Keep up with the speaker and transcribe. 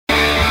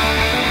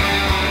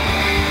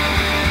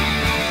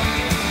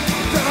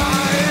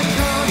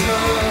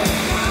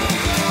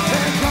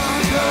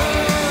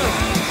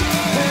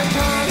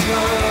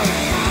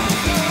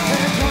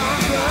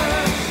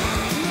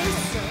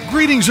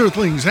Greetings,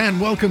 Earthlings, and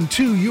welcome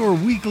to your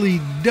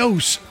weekly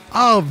dose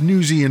of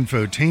newsy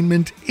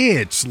infotainment.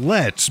 It's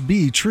Let's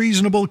Be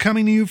Treasonable,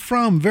 coming to you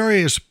from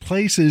various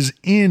places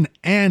in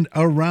and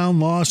around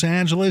Los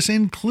Angeles,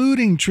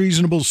 including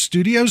Treasonable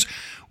Studios,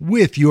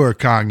 with your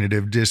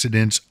cognitive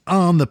dissidents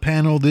on the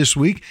panel this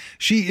week.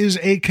 She is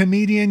a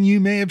comedian you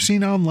may have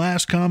seen on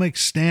Last Comic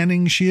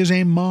Standing. She is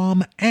a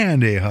mom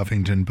and a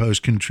Huffington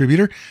Post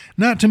contributor.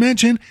 Not to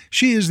mention,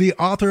 she is the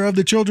author of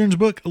the children's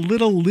book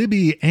Little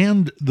Libby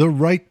and The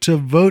Right to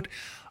Vote.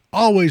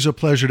 Always a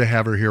pleasure to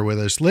have her here with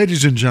us.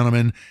 Ladies and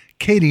gentlemen,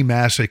 Katie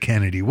Massa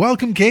Kennedy.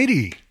 Welcome,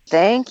 Katie.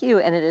 Thank you,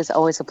 and it is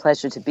always a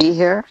pleasure to be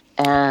here,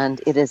 and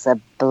it is a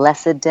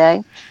blessed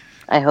day.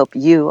 I hope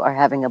you are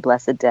having a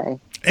blessed day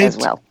as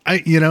well.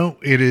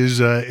 It is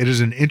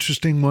an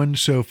interesting one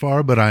so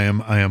far, but I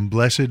am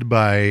blessed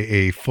by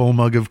a full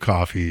mug of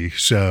coffee.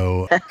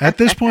 So at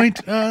this point,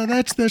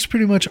 that's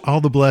pretty much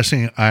all the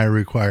blessing I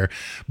require.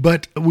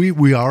 But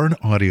we are an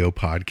audio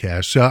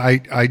podcast, so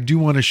I do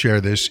want to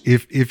share this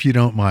if you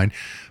don't mind.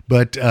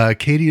 But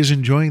Katie is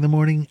enjoying the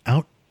morning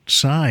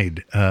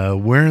outside,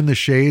 wearing the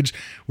shades.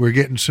 We're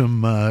getting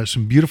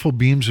some beautiful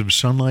beams of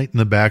sunlight in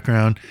the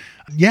background.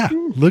 Yeah,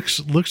 looks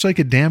like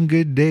a damn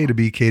good day to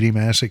be Katie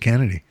Massa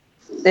Kennedy.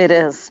 It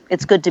is.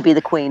 It's good to be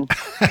the queen.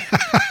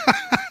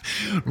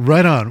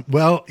 Right on.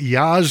 Well,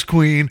 Yaz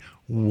Queen,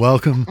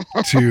 welcome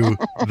to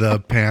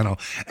the panel.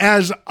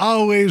 As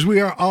always,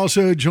 we are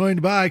also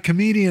joined by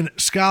comedian,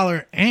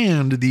 scholar,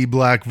 and the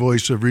Black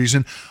Voice of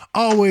Reason.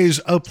 Always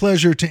a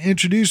pleasure to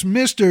introduce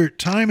Mr.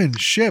 Timon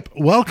Ship.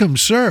 Welcome,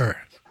 sir.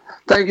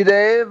 Thank you,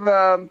 Dave.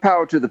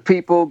 Power to the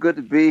people. Good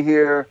to be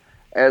here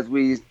as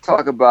we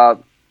talk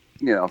about,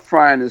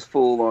 frying his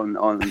fool on,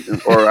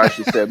 or I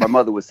should say, my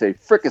mother would say,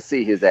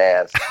 fricassee his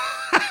ass.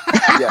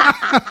 Yeah.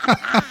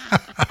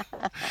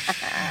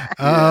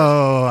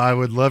 Oh, I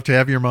would love to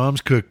have your mom's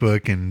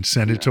cookbook and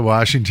send it to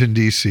Washington,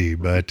 D.C.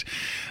 But,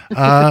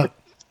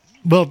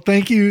 well,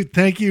 thank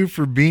you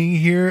for being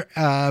here.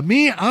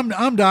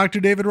 I'm Dr.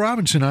 David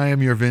Robinson. I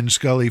am your Vin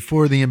Scully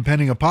for the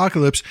impending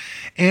apocalypse,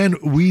 and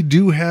we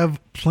do have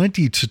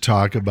plenty to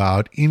talk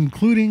about,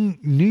 including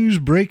news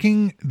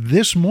breaking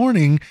this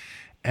morning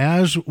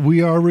as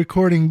we are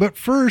recording. But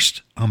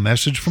first, a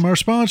message from our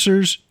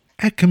sponsors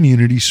at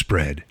Community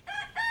Spread.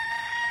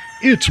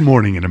 It's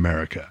morning in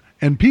America,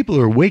 and people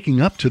are waking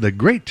up to the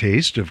great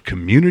taste of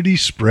Community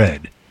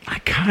Spread. I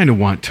kind of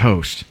want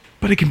toast,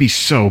 but it can be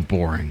so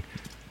boring.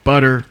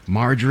 Butter,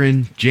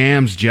 margarine,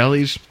 jams,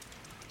 jellies.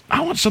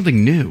 I want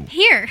something new.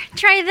 Here,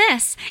 try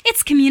this.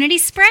 It's Community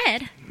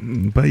Spread.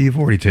 But you've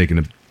already taken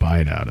a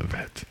bite out of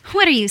it.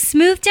 What are you,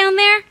 smooth down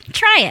there?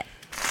 Try it.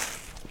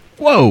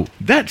 Whoa,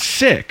 that's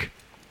sick.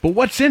 But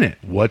what's in it?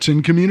 What's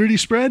in Community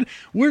Spread?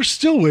 We're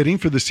still waiting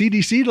for the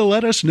CDC to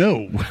let us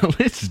know. Well,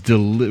 it's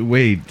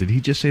wait, did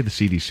he just say the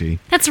CDC?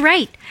 That's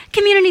right.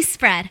 Community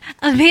Spread.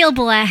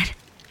 Available at...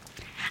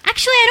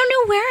 Actually, I don't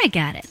know where I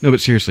got it. No,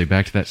 but seriously,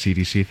 back to that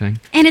CDC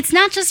thing. And it's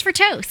not just for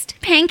toast.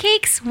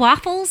 Pancakes,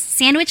 waffles,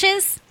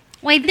 sandwiches.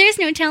 Why, there's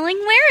no telling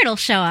where it'll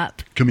show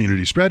up.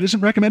 Community Spread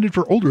isn't recommended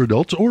for older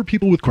adults or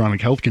people with chronic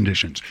health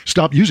conditions.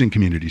 Stop using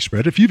Community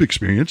Spread if you've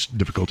experienced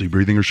difficulty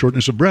breathing or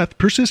shortness of breath,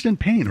 persistent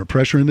pain or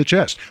pressure in the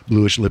chest,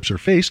 bluish lips or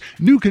face,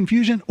 new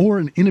confusion, or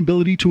an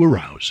inability to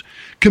arouse.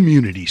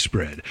 Community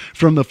Spread.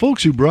 From the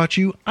folks who brought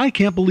you I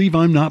Can't Believe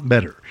I'm Not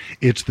Better.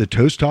 It's the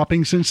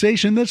toast-topping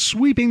sensation that's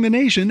sweeping the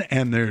nation,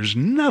 and there's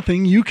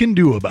nothing you can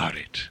do about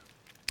it.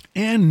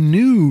 And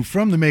new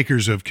from the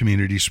makers of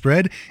Community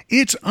Spread,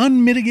 it's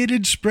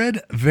Unmitigated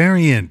Spread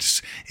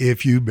Variants.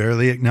 If you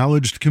barely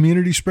acknowledged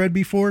Community Spread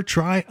before,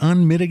 try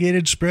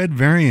Unmitigated Spread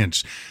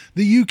Variants.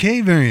 The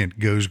UK variant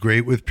goes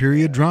great with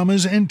period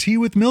dramas and tea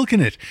with milk in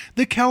it.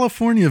 The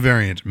California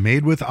variant,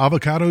 made with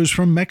avocados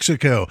from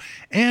Mexico.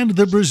 And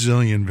the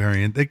Brazilian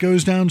variant that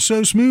goes down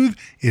so smooth,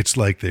 it's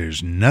like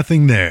there's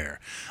nothing there.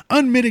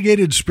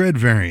 Unmitigated Spread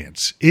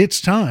Variants. It's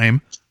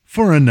time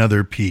for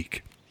another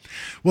peek.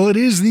 Well, it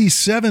is the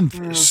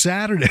 7th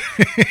Saturday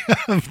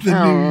of the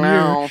new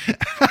year.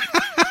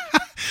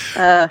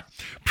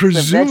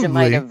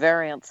 Presumably, the Vegemite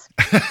variants.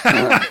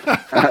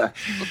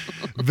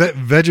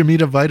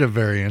 Vegemita Vita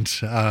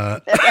variants.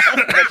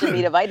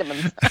 Vegemita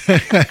vitamins.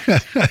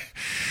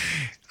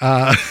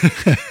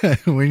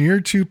 When you're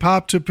too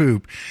pop to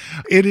poop,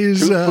 it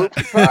is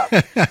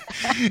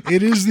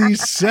it is the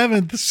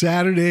 7th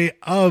Saturday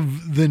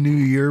of the new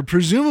year,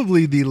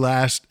 presumably the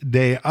last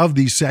day of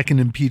the second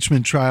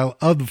impeachment trial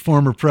of the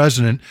former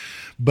president.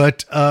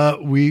 But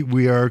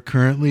we are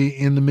currently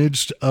in the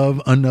midst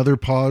of another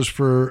pause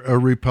for a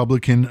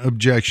Republican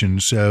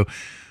objection. So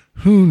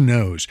who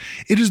knows?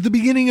 It is the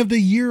beginning of the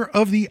year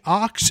of the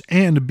ox,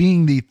 and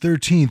being the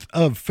 13th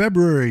of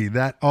February,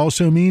 that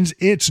also means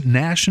it's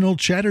National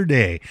Cheddar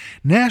Day,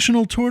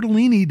 National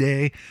Tortellini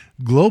Day,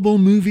 Global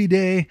Movie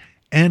Day,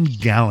 and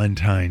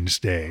Galentine's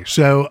Day.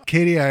 So,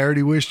 Katie, I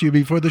already wished you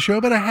before the show,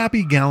 but a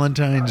happy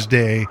Galentine's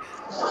Day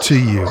to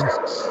you.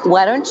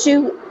 Why don't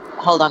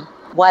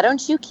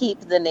you keep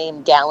the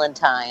name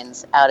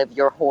Galentine's out of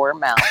your whore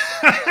mouth?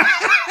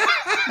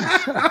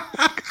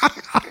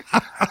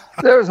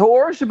 There's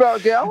Horsch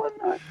about Gallon.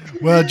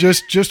 Well,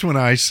 just when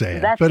I say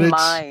it, That's but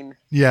mine.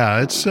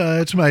 Yeah,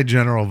 it's my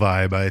general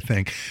vibe, I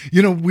think.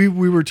 You know, we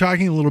were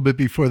talking a little bit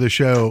before the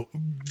show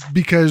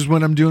because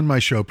when I'm doing my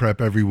show prep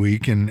every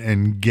week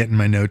and getting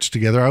my notes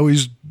together, I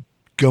always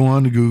go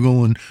on to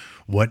Google and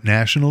what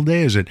national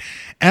day is it?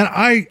 And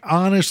I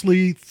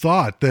honestly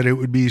thought that it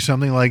would be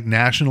something like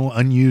National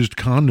Unused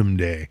Condom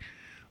Day.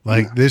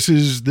 Like this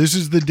is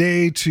the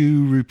day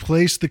to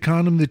replace the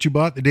condom that you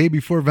bought the day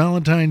before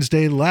Valentine's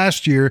Day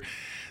last year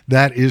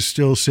that is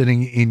still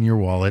sitting in your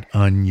wallet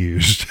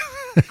unused.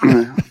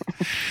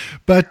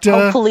 But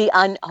hopefully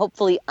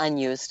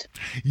unused.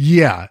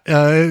 Yeah,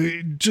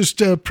 just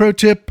a pro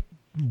tip,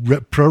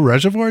 pro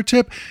reservoir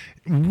tip.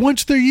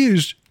 Once they're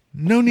used,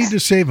 no need to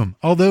save them.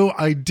 Although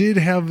I did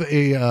have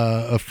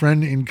a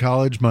friend in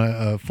college,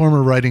 my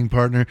former writing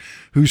partner,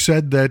 who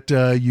said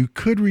that you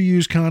could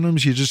reuse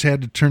condoms. You just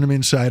had to turn them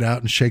inside out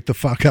and shake the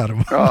fuck out of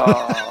them.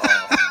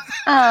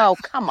 Oh,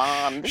 come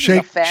on. This is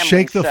a family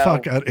shake the show.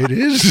 fuck out. It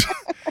is.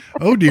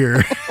 Oh,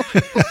 dear.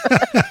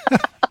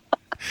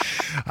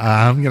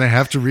 I'm going to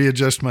have to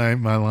readjust my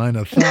line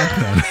of thought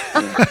then.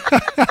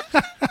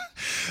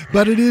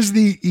 But it is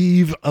the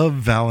eve of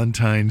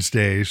Valentine's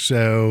Day,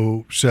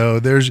 so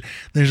there's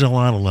a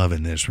lot of love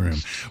in this room.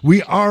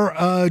 We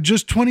are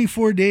just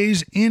 24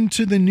 days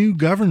into the new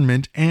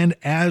government, and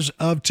as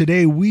of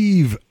today,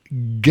 we've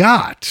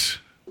got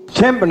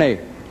Timpani.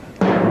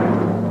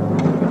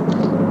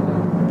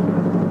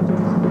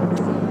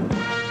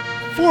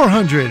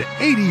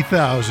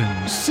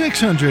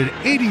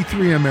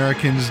 480,683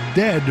 Americans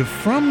dead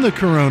from the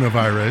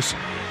coronavirus,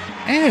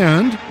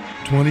 and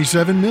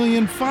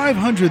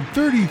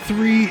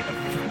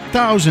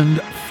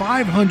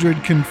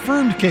 27,533,500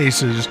 confirmed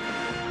cases,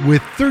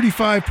 with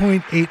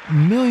 35.8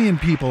 million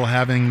people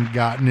having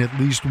gotten at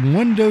least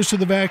one dose of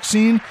the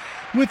vaccine,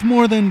 with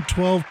more than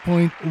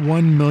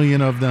 12.1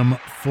 million of them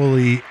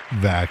fully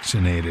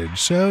vaccinated.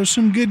 So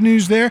some good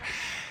news there.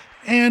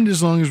 And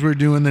as long as we're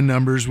doing the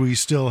numbers, we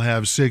still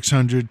have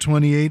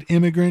 628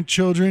 immigrant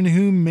children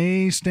who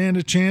may stand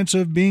a chance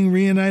of being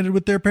reunited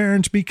with their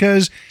parents,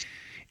 because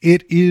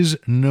it is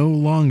no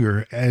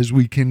longer, as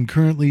we can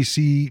currently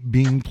see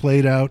being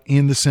played out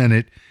in the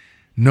Senate,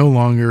 no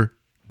longer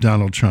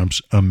Donald Trump's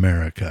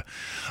America.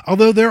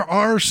 Although there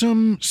are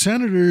some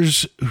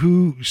senators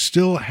who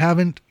still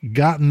haven't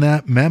gotten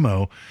that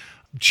memo,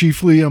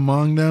 chiefly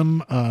among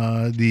them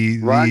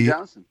Ron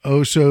Johnson.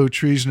 Oh so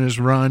treasonous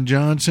Ron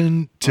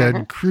Johnson,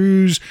 Ted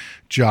Cruz,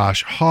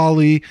 Josh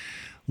Hawley,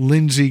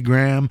 Lindsey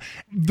Graham.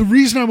 The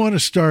reason I want to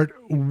start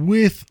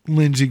with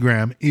Lindsey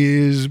Graham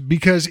is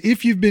because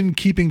if you've been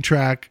keeping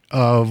track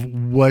of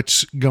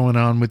what's going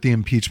on with the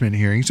impeachment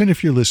hearings, and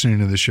if you're listening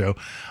to the show,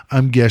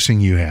 I'm guessing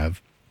you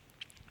have,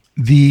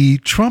 the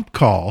Trump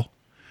call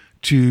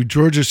to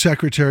Georgia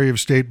Secretary of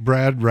State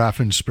Brad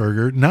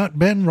Raffensperger, not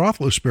Ben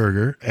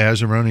Roethlisberger,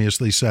 as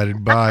erroneously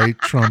cited by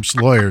Trump's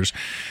lawyers.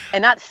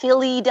 And not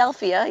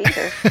Philadelphia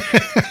either.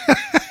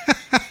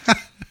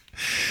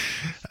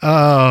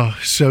 Oh,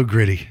 so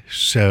gritty.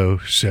 So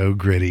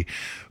gritty.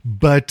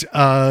 But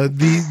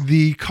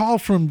the call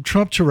from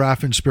Trump to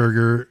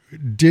Raffensperger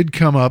did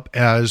come up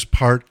as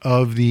part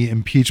of the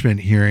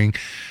impeachment hearing,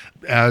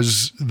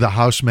 as the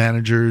House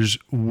managers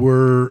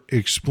were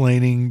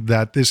explaining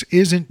that this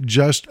isn't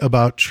just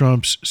about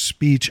Trump's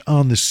speech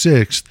on the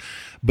 6th,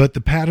 but the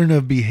pattern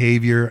of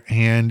behavior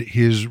and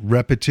his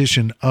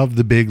repetition of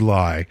the big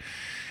lie.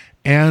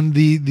 And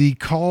the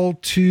call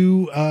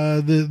to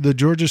the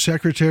Georgia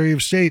Secretary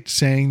of State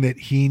saying that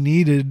he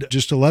needed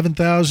just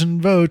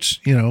 11,000 votes,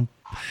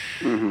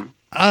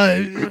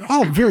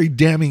 all very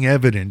damning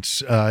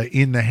evidence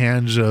in the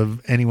hands of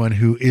anyone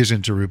who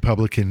isn't a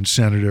Republican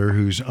senator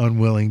who's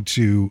unwilling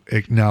to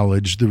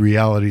acknowledge the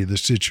reality of the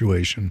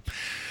situation.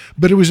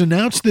 But it was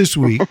announced this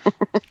week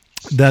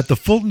that the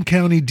Fulton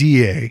County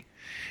DA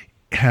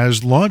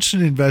has launched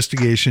an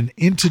investigation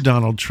into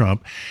Donald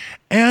Trump.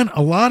 And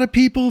a lot of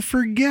people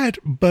forget,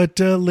 but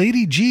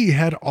Lady G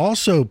had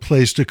also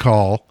placed a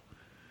call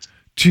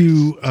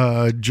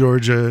to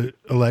Georgia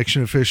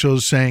election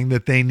officials saying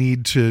that they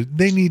need to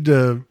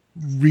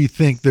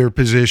rethink their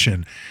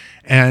position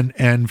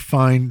and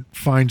find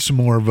some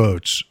more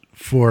votes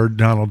for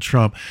Donald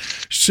Trump.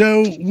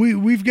 So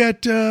we've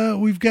got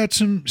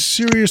some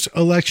serious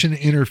election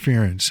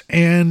interference.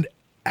 And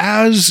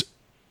as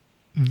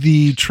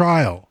the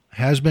trial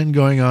has been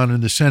going on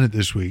in the Senate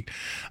this week,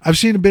 I've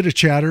seen a bit of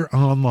chatter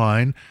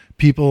online,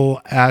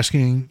 people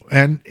asking,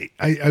 and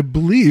I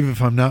believe,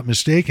 if I'm not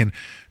mistaken,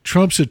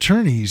 Trump's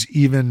attorneys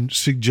even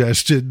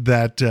suggested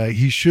that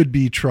he should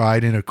be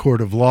tried in a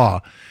court of law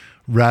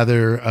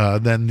rather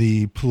than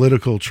the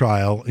political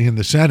trial in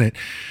the Senate.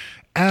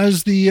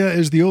 As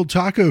the old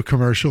taco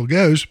commercial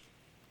goes,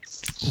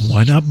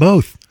 why not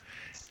both?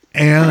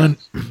 And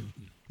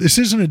this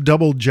isn't a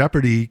double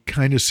jeopardy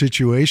kind of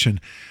situation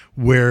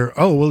where,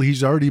 oh, well,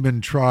 he's already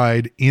been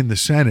tried in the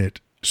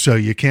Senate, so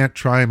you can't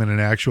try him in an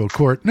actual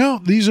court.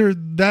 No,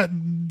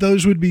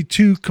 those would be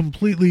two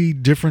completely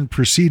different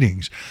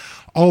proceedings.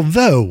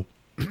 Although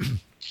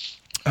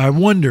I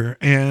wonder,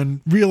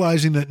 and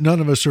realizing that none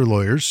of us are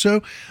lawyers,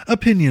 so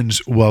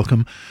opinions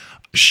welcome.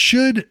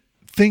 Should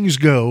things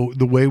go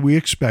the way we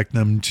expect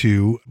them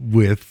to,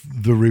 with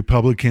the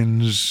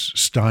Republicans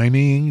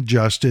stymieing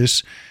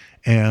justice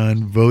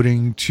and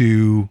voting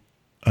to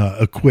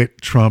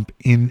acquit Trump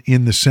in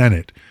the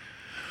Senate,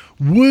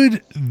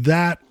 would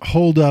that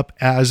hold up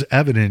as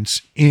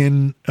evidence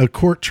in a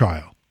court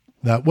trial?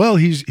 That, well,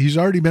 he's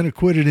already been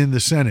acquitted in the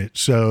Senate,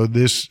 so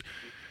this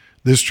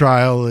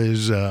trial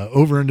is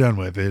over and done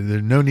with.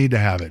 There's no need to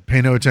have it.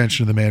 Pay no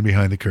attention to the man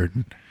behind the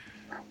curtain.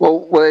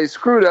 Well, they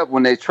screwed up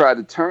when they tried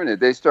to turn it.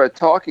 They started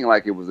talking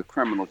like it was a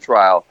criminal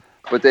trial,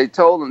 but they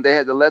told them, they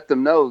had to let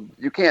them know,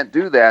 you can't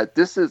do that.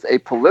 This is a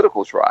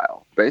political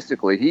trial.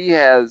 Basically,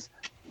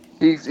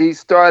 he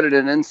started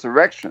an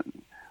insurrection.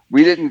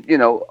 We didn't,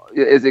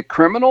 is it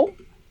criminal?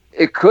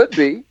 It could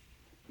be,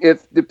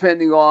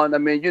 depending on,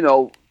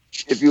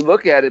 if you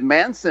look at it,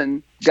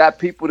 Manson got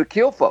people to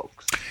kill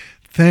folks.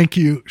 Thank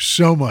you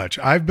so much.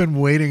 I've been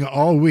waiting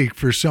all week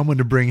for someone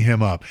to bring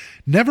him up.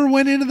 Never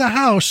went into the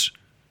house.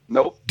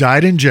 Nope.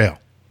 Died in jail.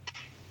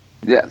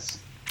 Yes.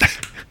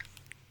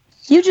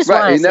 You just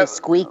want to say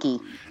squeaky.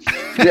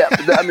 Yeah,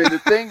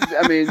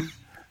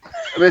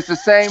 it's the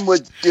same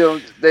with,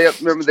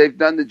 they've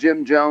done the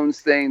Jim Jones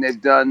thing, they've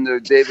done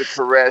the David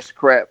Koresh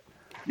crap,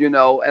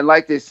 and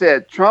like they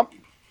said, Trump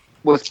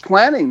was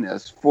planning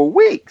this for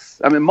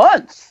weeks,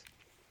 months.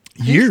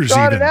 Years, he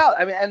started even.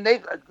 out, and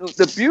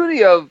the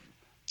beauty of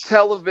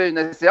television,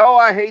 they say, oh,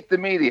 I hate the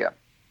media.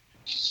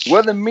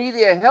 Well, the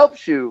media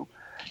helps you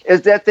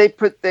is that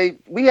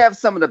we have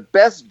some of the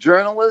best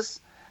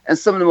journalists and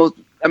some of the most,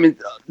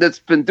 that's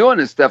been doing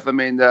this stuff. Some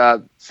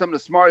of the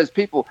smartest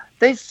people,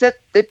 they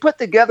put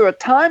together a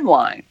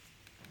timeline.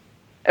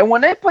 And when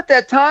they put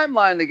that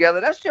timeline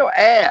together, that's your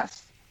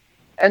ass.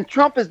 And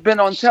Trump has been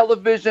on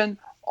television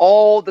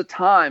all the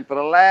time for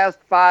the last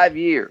 5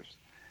 years.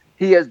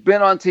 He has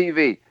been on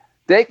TV.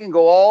 They can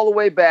go all the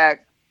way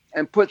back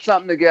and put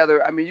something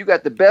together. You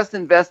got the best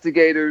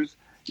investigators.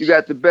 You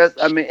got the best,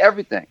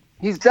 everything.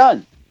 He's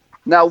done.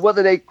 Now,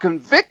 whether they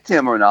convict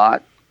him or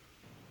not,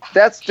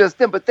 that's just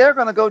them. But they're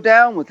going to go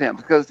down with him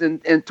because in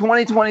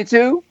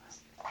 2022,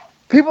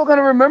 people are going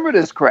to remember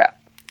this crap.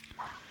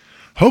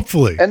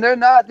 Hopefully. And they're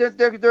not.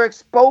 They're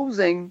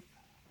exposing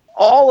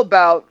all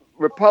about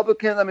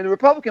Republicans. The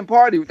Republican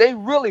Party, they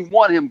really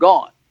want him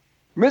gone.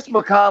 Mitch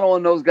McConnell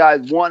and those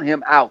guys want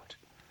him out.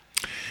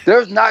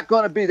 There's not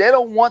going to be. They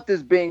don't want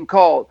this being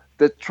called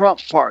the Trump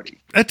Party.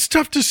 That's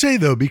tough to say,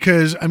 though,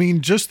 because,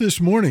 just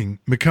this morning,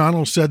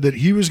 McConnell said that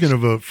he was going to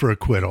vote for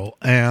acquittal.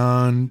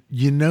 And,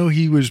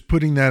 he was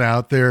putting that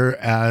out there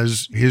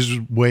as his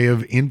way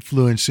of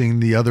influencing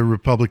the other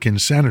Republican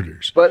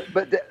senators. But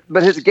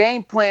his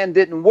game plan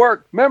didn't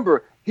work.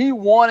 Remember, he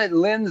wanted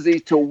Lindsey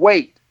to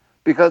wait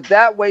because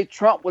that way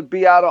Trump would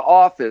be out of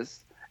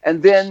office.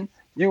 And then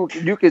you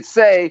could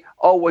say,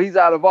 oh, well, he's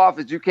out of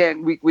office. We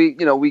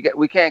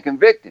can't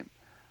convict him.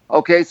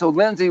 Okay, so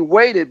Lindsey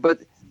waited, but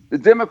the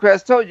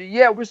Democrats told you,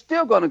 yeah, we're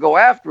still going to go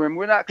after him.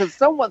 We're not, because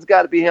someone's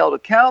got to be held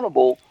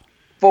accountable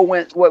for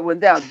what went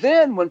down.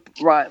 Then when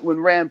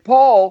Rand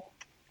Paul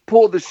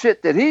pulled the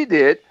shit that he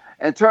did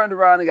and turned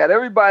around and got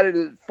everybody,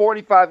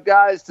 45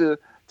 guys to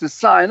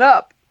sign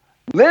up,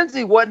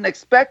 Lindsey wasn't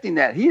expecting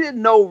that. He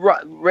didn't know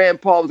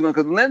Rand Paul was going to,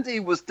 because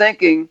Lindsey was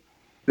thinking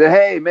that,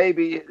 hey,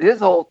 maybe his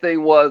whole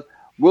thing was,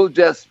 we'll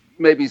just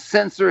maybe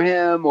censor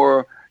him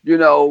or,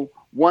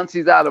 once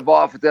he's out of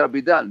office, that'll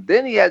be done.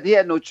 Then he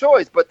had no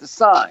choice but to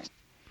sign.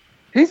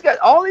 He's got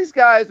all these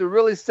guys are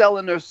really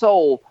selling their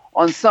soul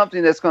on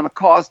something that's going to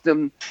cost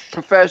them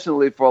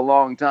professionally for a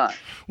long time.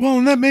 Well,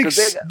 and that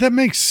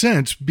makes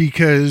sense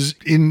because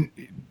in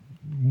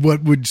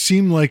what would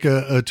seem like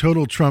a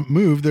total Trump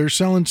move, they're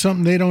selling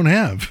something they don't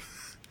have.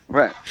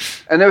 Right,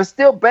 and they're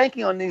still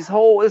banking on this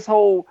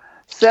whole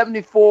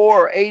 74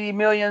 or 80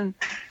 million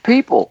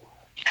people.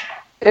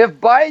 If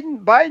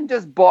Biden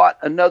just bought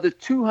another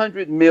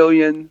 200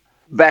 million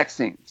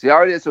vaccines,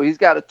 so he's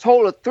got a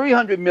total of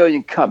 300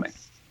 million coming.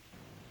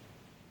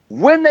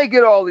 When they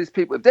get all these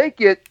people, if they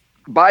get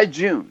by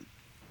June,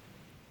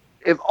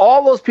 if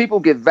all those people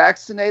get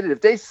vaccinated,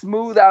 if they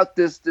smooth out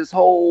this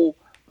whole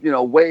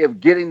way of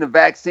getting the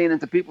vaccine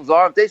into people's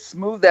arms, if they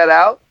smooth that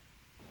out,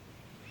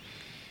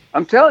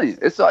 I'm telling you,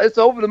 it's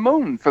over the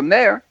moon from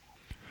there.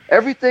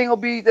 Everything will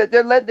be that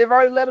they've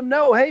already let them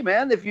know. Hey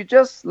man, if you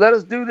just let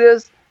us do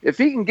this. If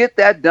he can get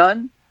that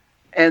done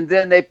and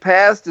then they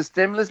pass the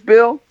stimulus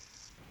bill,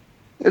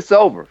 it's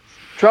over.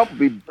 Trump will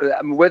be,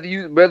 whether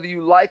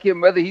you like him,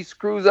 whether he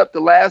screws up the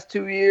last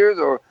 2 years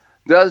or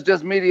does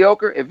just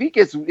mediocre, if he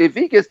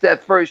gets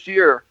that first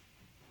year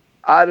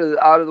out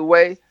of the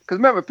way, because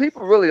remember,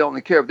 people really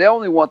only care. They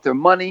only want their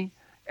money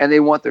and they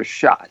want their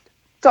shot.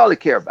 That's all they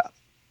care about.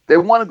 They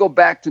want to go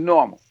back to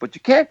normal. But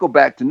you can't go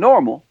back to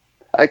normal.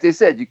 Like they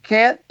said, you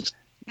can't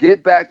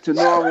get back to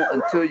normal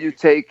until you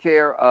take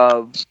care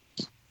of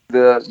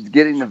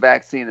getting the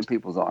vaccine in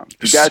people's arms.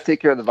 You got to take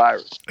care of the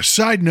virus. A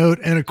side note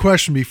and a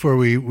question before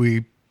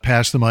we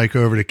pass the mic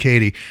over to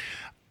Katie.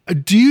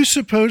 Do you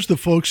suppose the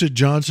folks at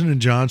Johnson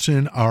 &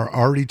 Johnson are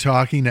already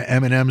talking to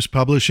M&M's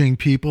publishing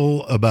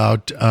people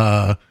about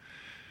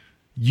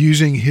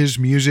using his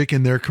music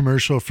in their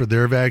commercial for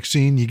their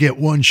vaccine? You get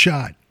one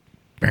shot.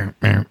 You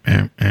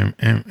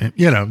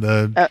know,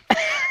 the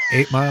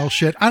 8 Mile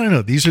shit. I don't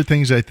know. These are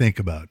things I think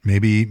about.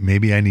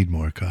 Maybe I need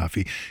more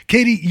coffee.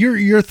 Katie,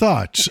 your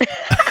thoughts.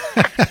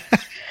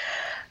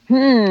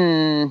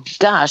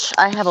 Gosh,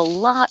 I have a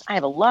lot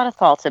of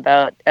thoughts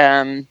about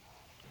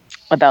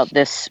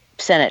this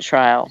Senate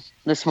trial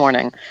this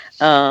morning.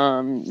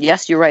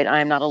 Yes, you're right.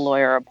 I am not a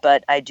lawyer,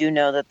 but I do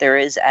know that there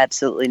is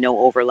absolutely no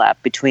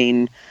overlap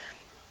between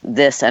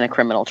this and a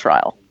criminal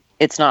trial.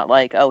 It's not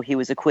like, oh, he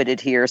was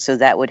acquitted here, so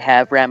that would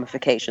have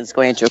ramifications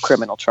going into a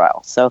criminal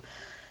trial. So,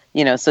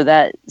 you know, so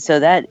that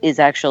is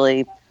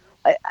actually,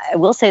 I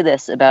will say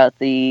this about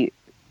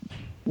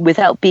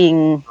without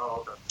being,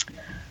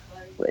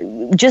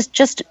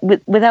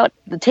 without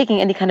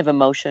taking any kind of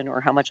emotion or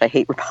how much I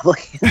hate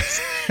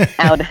Republicans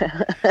out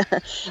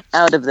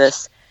of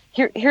this.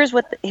 Here's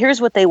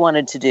what they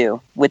wanted to do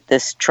with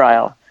this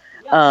trial.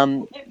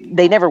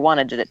 They never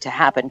wanted it to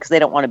happen because they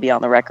don't want to be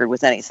on the record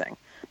with anything.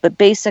 But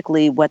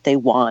basically what they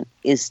want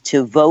is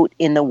to vote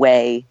in the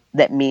way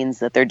that means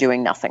that they're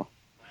doing nothing.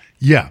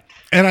 Yeah.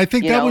 And I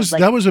think that was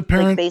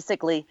apparent. Like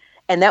basically,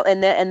 and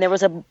there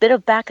was a bit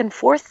of back and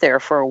forth there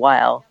for a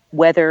while,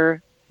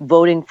 whether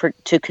voting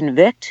to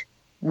convict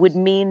would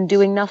mean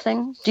doing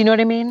nothing. Do you know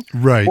what I mean?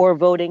 Right. Or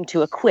voting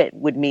to acquit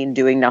would mean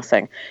doing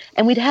nothing.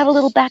 And we'd have a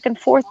little back and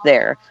forth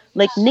there.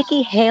 Like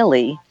Nikki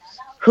Haley,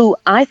 who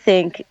I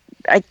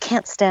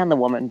can't stand the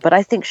woman, but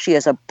I think she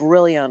is a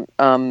brilliant,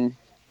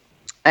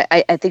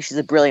 I think she's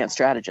a brilliant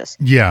strategist.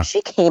 Yeah.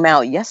 She came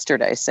out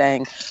yesterday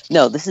saying,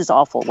 no, this is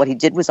awful. What he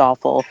did was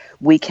awful.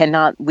 We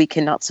cannot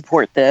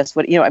support this.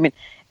 And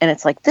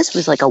it's like, this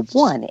was like a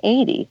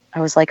 180. I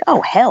was like,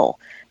 oh, hell,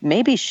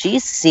 maybe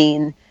she's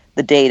seen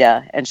the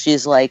data and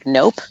she's like,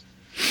 nope,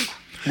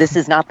 this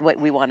is not what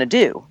we want to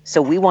do.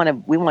 So we want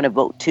to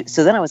vote to.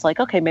 So then I was like,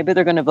 okay, maybe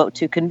they're going to vote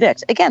to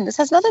convict. Again, this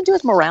has nothing to do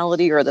with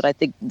morality or that I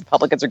think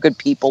Republicans are good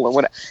people or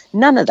whatever.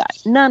 None of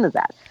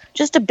that.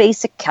 Just a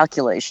basic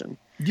calculation.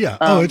 Yeah.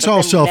 It's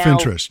all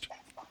self-interest.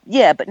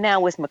 But now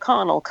with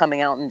McConnell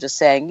coming out and just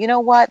saying, you know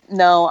what?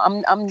 No,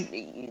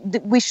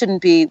 we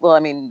shouldn't be. Well, I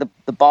mean,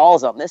 the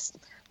balls on this,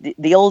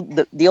 the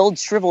old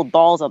shriveled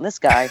balls on this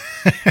guy.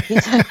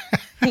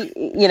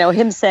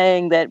 Him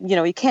saying that,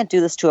 you can't do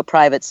this to a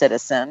private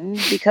citizen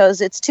because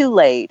it's too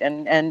late.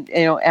 And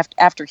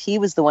after he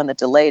was the one that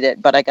delayed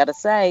it. But I got to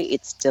say,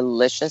 it's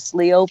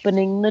deliciously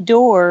opening the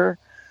door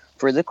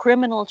for the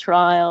criminal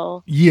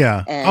trial.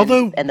 Yeah.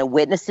 And the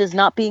witnesses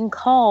not being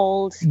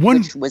called,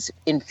 which was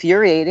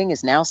infuriating,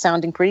 is now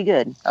sounding pretty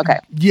good. Okay.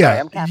 Yeah. Sorry,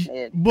 I'm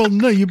caffeinated. Well,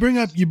 no, you bring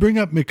up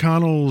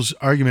McConnell's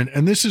argument,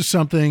 and this is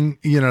something,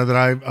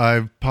 that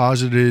I've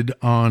posited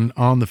on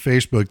the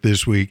Facebook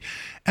this week.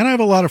 And I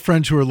have a lot of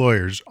friends who are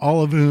lawyers,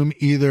 all of whom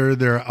either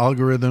their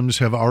algorithms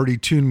have already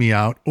tuned me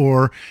out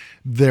or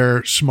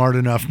they're smart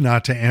enough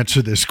not to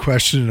answer this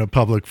question in a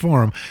public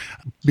forum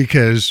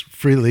because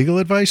free legal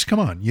advice, come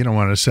on, you don't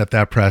want to set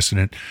that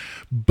precedent.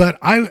 But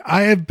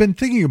I have been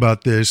thinking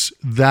about this,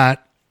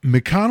 that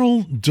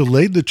McConnell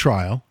delayed the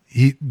trial.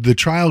 The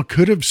trial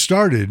could have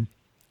started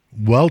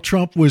while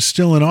Trump was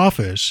still in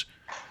office,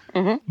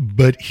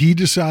 but he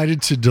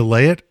decided to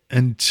delay it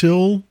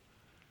until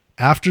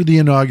after the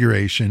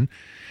inauguration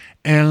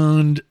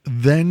and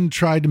then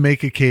tried to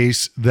make a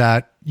case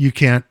that you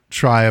can't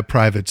try a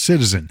private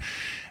citizen.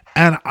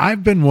 And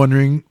I've been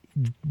wondering,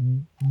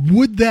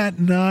 would that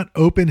not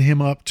open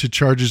him up to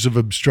charges of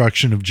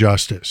obstruction of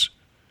justice?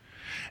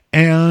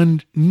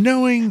 And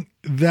knowing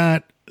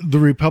that the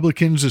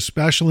Republicans,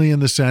 especially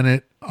in the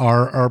Senate,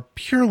 are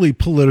purely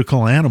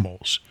political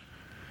animals,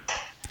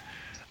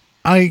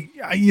 I'm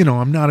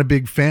not a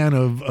big fan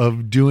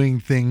of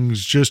doing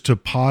things just to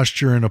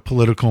posture in a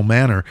political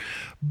manner.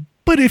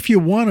 But if you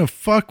want to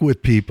fuck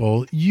with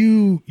people,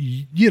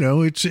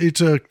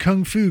 it's a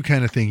kung fu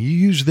kind of thing. You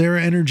use their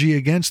energy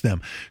against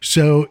them.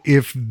 So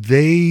if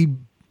they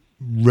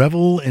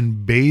revel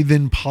and bathe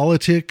in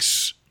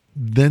politics,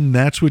 then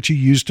that's what you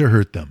use to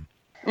hurt them.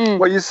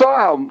 Well, you saw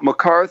how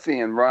McCarthy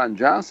and Ron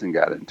Johnson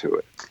got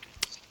into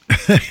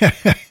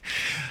it.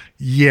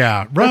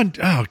 Yeah. Ron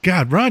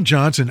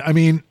Johnson. I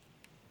mean,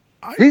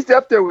 he's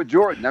up there with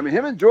Jordan. I mean,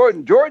 him and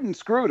Jordan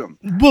screwed him.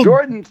 Well,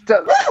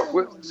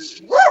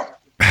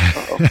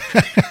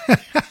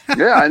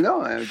 yeah, I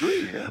know. I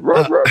agree.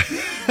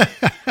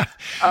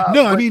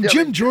 No, I mean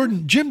Jim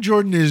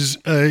Jordan is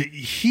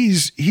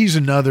he's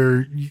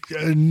another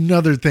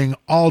thing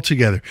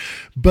altogether.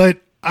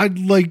 But I'd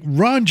like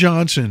Ron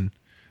Johnson.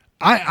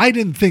 I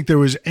didn't think there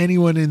was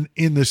anyone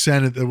in the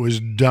Senate that was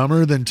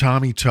dumber than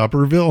Tommy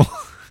Tuberville.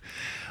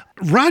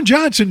 Ron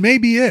Johnson may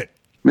be it.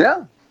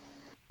 Yeah.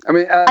 I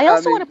mean, I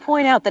also want to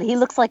point out that he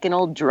looks like an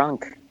old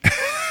drunk.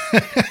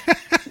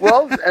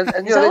 Well,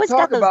 and he's always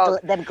got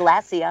them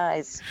glassy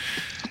eyes.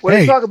 When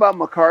they talk about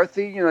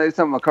McCarthy, they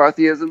talk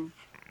McCarthyism.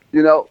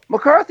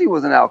 McCarthy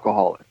was an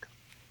alcoholic.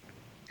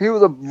 He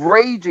was a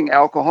raging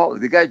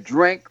alcoholic. The guy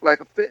drank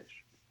like a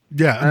fish.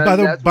 Yeah,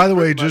 and And by the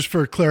way, pretty just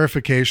for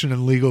clarification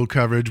and legal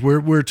coverage,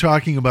 we're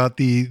talking about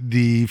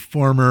the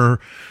former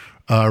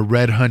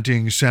red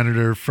hunting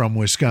senator from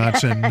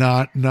Wisconsin,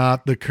 not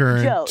the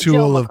current Joe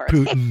tool of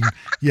McCarthy. Putin.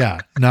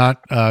 Yeah,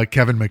 not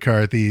Kevin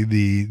McCarthy,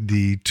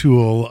 the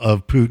tool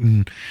of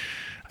Putin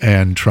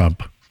and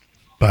Trump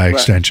by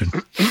extension.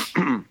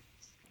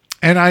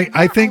 And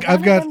I think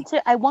I've got.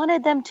 I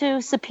wanted them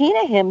to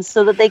subpoena him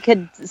so that they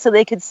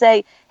could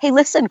say, "Hey,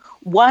 listen,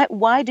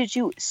 why did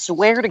you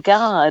swear to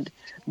God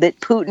that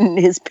Putin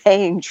is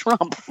paying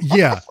Trump?"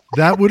 Yeah,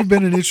 that would have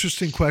been an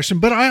interesting question.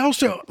 But I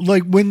also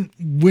like when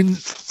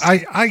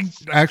I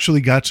actually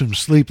got some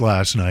sleep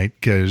last night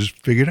because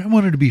figured I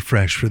wanted to be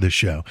fresh for the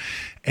show,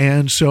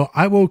 and so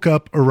I woke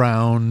up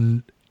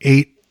around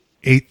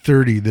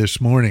 8:30 this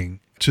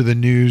morning to the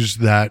news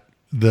that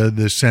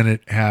the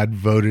Senate had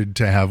voted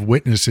to have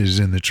witnesses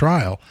in the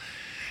trial.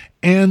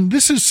 And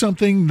this is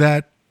something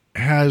that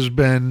has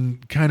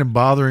been kind of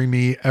bothering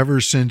me ever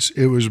since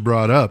it was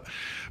brought up.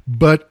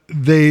 But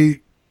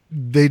they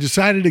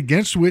decided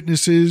against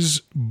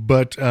witnesses,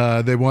 but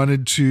they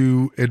wanted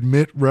to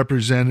admit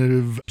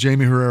Representative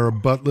Jamie Herrera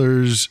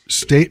Butler's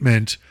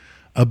statement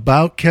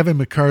about Kevin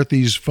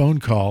McCarthy's phone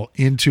call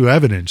into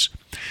evidence.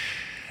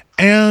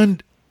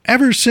 And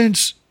ever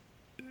since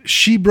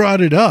she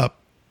brought it up,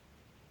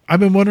 I've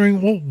been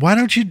wondering, well, why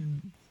don't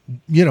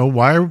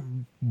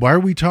why are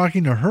we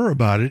talking to her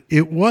about it?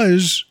 It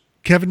was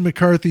Kevin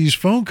McCarthy's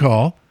phone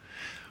call.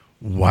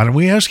 Why don't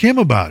we ask him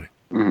about it?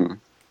 Mm-hmm.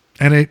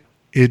 And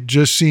it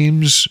just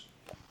seems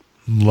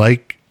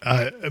like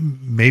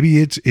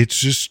maybe it's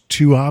just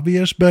too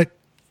obvious, but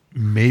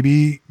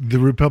maybe the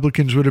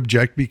Republicans would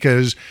object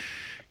because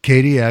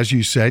Katie, as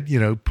you said,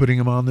 putting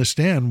him on the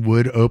stand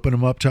would open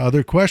him up to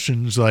other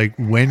questions like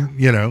when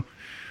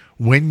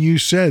you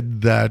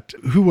said that,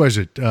 who was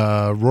it?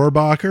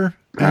 Rohrabacher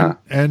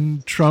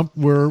and Trump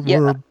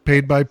were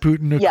paid by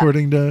Putin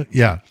according to,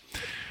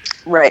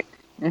 Right.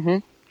 Mm-hmm.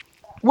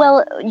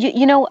 Well,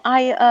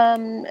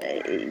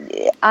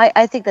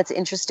 I think that's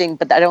interesting,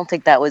 but I don't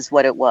think that was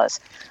what it was.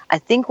 I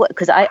think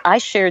because I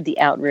shared the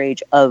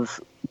outrage of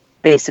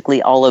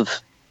basically all of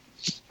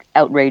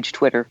outrage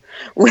Twitter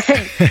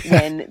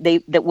when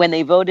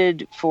they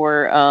voted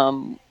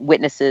for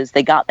witnesses.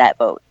 They got that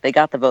vote. They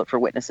got the vote for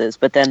witnesses,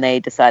 but then they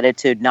decided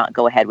to not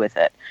go ahead with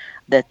it.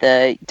 That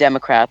the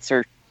Democrats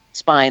are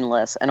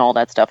spineless and all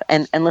that stuff.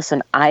 And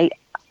listen, I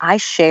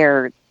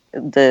share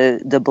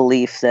the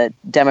belief that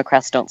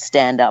Democrats don't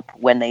stand up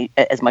when they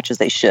as much as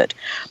they should.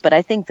 But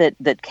I think that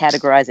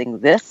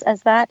categorizing this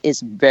as that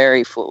is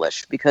very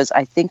foolish, because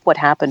I think what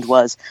happened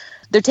was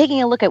they're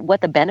taking a look at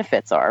what the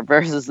benefits are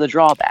versus the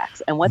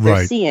drawbacks. And what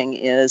they're seeing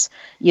is,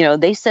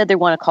 they said they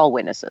want to call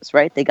witnesses,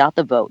 right? They got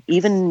the vote.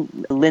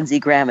 Even Lindsey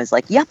Graham is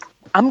like, yep,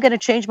 I'm going to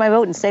change my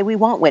vote and say we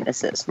want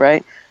witnesses,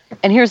 right?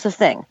 And here's the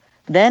thing.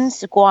 Then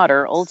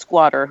old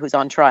Squatter, who's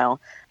on trial,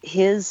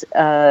 his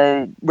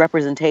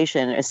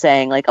representation is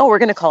saying like, oh, we're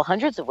going to call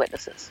hundreds of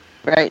witnesses,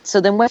 right?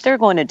 So then what they're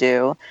going to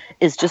do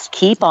is just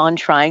keep on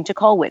trying to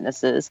call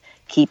witnesses,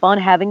 keep on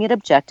having it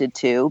objected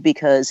to,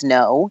 because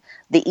no,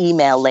 the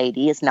email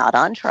lady is not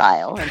on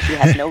trial and she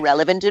has no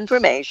relevant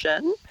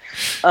information.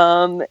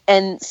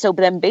 And so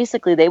then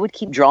basically they would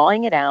keep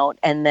drawing it out,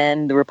 and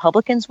then the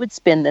Republicans would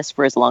spin this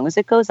for as long as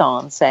it goes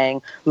on,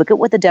 saying, look at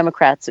what the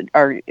Democrats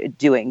are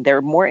doing.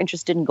 They're more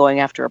interested in going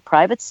after a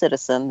private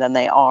citizen than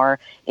they are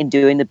in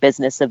doing the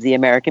business of the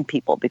American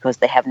people, because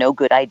they have no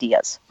good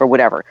ideas or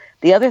whatever.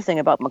 The other thing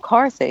about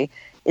McCarthy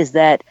is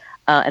that,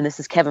 and this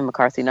is Kevin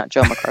McCarthy, not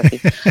Joe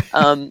McCarthy,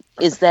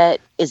 is that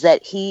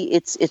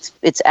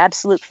it's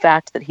absolute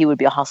fact that he would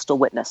be a hostile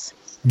witness.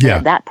 Yeah.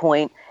 And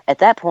at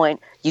that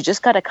point, you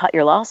just got to cut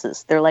your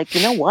losses. They're like,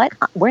 you know what?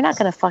 We're not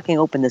going to fucking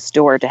open this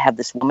door to have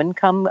this woman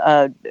come,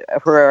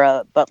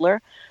 her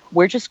Butler.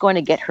 We're just going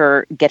to get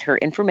her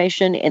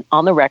information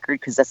on the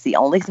record, because that's the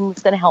only thing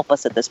that's going to help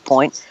us at this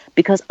point.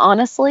 Because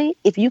honestly,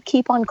 if you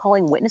keep on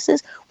calling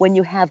witnesses when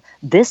you have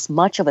this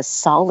much of a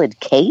solid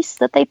case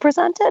that they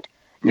presented,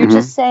 you're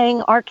just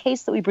saying our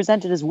case that we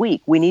presented is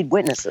weak. We need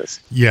witnesses.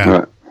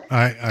 Yeah.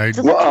 Right.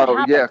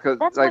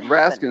 Because like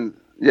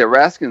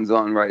Raskin's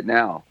on right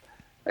now.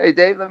 Hey,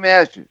 Dave, let me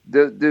ask you: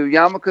 Do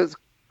yarmulkes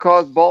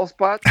cause bald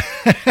spots?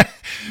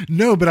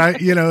 No,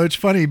 but it's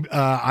funny.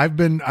 I've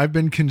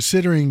been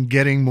considering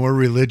getting more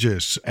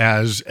religious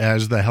as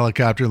the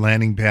helicopter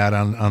landing pad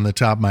on the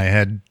top of my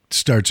head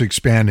starts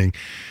expanding.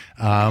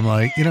 I'm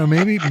like,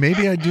 maybe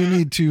I do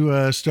need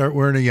to start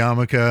wearing a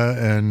yarmulke,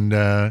 and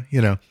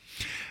then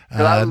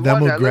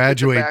we'll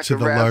graduate to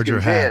the larger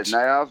hats.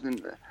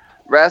 And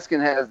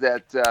Raskin has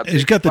that.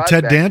 He's got the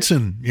Ted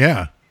Danson,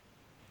 yeah.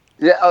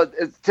 Yeah,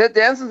 Ted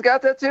Danson's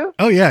got that too?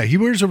 Oh, yeah, he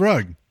wears a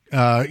rug.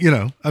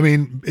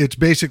 It's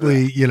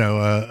basically,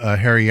 a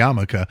hairy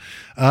yarmulke.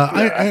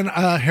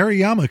 Harry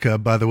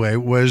Yarmulke, by the way,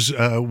 was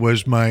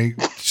my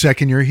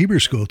second-year Hebrew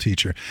school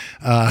teacher.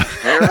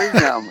 Harry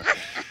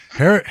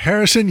Yarmulke.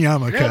 Harrison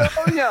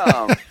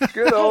Yarmulke.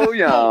 Good old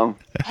Yam.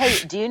 Hey,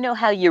 do you know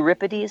how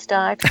Euripides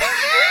died?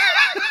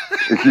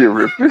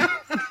 Euripides?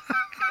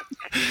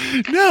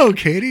 No,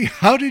 Katie.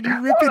 How did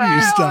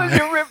Euripides die?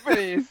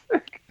 Euripides.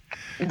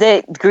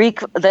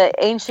 The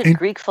ancient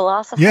Greek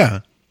philosopher. Yeah.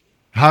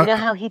 You know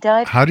how he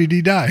died? How did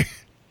he die?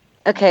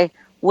 Okay.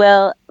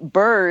 Well,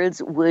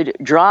 birds would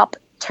drop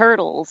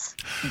turtles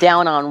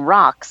down on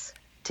rocks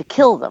to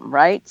kill them,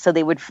 right? So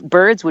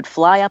birds would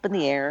fly up in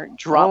the air,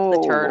 drop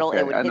the turtle, okay.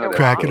 it would hit a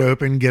Crack rock, it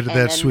open, get and that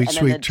then- sweet, and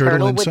then sweet the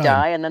turtle would inside.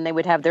 die, and then they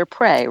would have their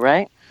prey,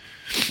 right?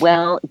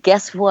 Well,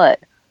 guess what?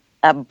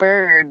 A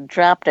bird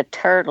dropped a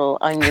turtle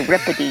on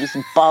Euripides'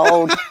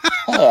 bald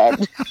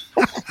head.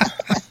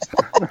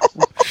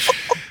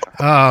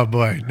 Oh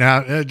boy!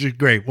 Now that's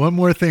great. One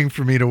more thing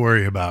for me to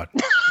worry about: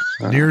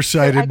 I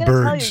nearsighted gotta tell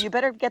birds. you, you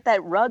better get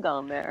that rug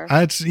on there.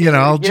 That's I'll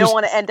You just don't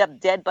want to end up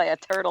dead by a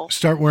turtle.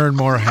 start wearing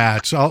more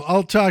hats.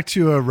 I'll talk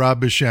to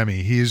Rob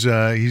Buscemi. He's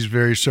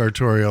very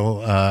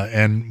sartorial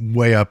and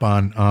way up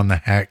on the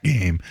hat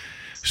game.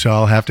 So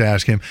I'll have to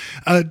ask him.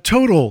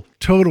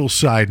 Total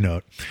side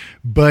note,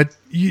 but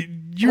you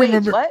Wait,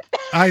 remember? what?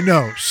 I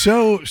know,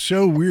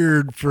 so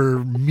weird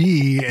for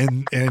me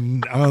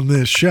and on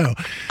this show.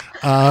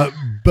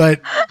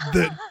 But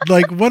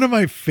one of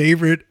my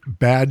favorite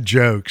bad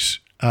jokes,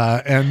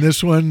 and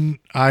this one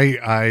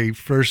I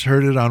first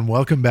heard it on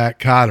Welcome Back,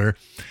 Kotter.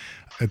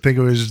 I think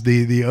it was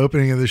the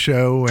opening of the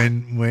show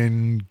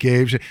when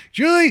Gabe said,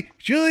 Julie,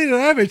 did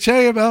I ever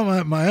tell you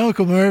about my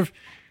Uncle Merv?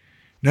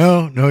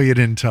 No, you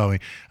didn't tell me.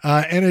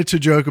 And it's a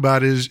joke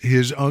about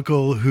his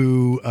uncle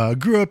who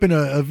grew up in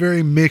a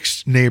very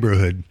mixed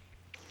neighborhood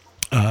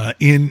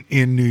in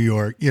New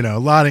York. A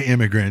lot of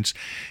immigrants,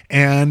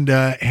 and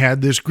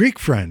had this Greek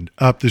friend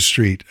up the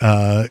street,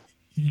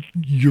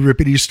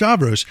 Euripides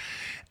Stavros.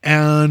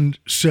 And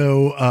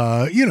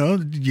so,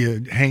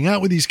 you hang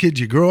out with these kids,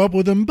 you grow up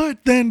with them,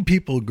 but then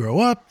people grow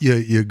up,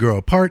 you grow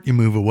apart, you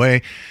move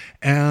away.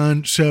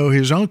 And so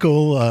his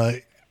uncle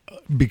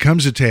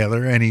becomes a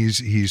tailor, and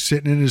he's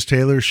sitting in his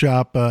tailor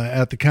shop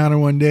at the counter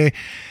one day,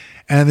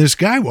 and this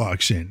guy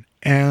walks in,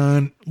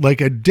 and like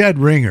a dead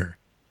ringer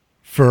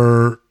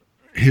for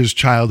his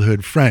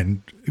childhood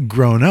friend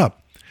grown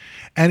up,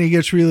 and he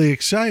gets really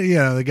excited.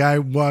 The guy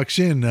walks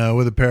in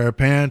with a pair of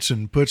pants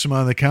and puts them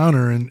on the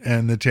counter,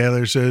 and the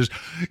tailor says,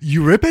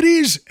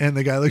 Euripides? And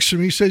the guy looks at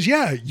me and says,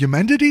 yeah,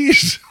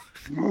 Eumenides.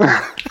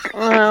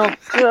 Oh,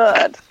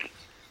 good.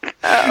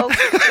 Oh,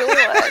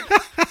 good.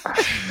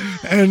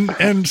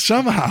 And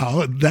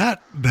somehow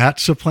that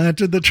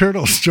supplanted the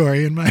turtle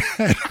story in my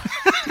head.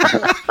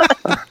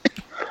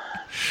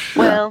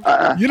 Well,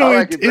 I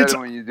like it it's better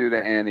when you do the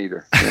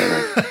anteater.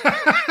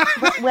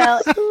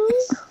 well,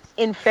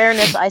 in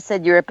fairness, I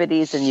said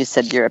Euripides and you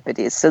said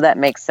Euripides, so that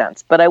makes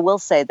sense. But I will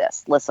say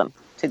this. Listen,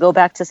 to go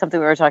back to something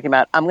we were talking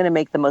about, I'm going to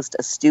make the most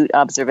astute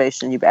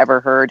observation you've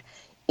ever heard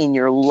in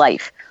your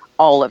life.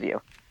 All of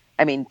you.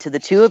 I mean, to the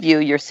two of you,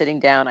 you're sitting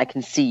down. I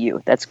can see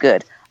you. That's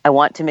good. I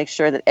want to make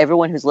sure that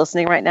everyone who's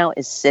listening right now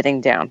is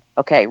sitting down.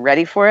 Okay,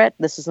 ready for it?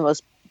 This is the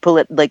most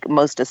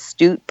most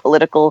astute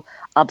political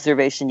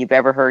observation you've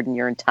ever heard in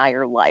your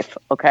entire life.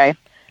 Okay,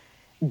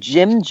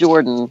 Jim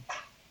Jordan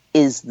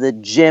is the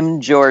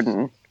Jim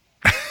Jordan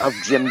of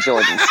Jim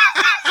Jordans,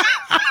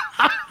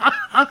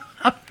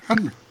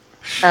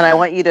 and I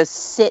want you to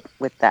sit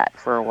with that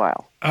for a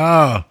while.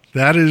 Oh,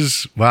 that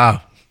is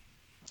wow.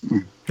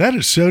 That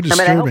is so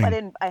disturbing.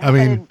 I hope I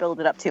didn't build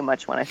it up too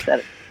much when I said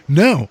it.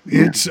 No,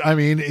 it's. I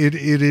mean, it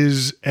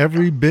is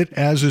every bit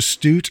as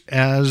astute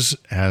as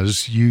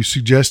you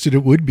suggested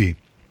it would be.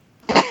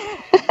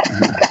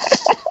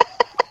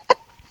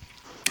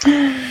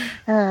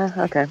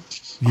 Okay.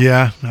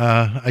 Yeah,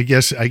 I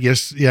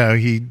guess. Yeah,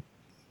 he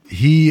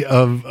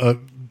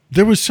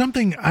there was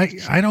something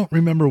I don't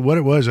remember what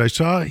it was. I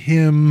saw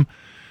him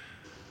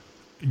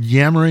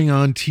yammering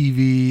on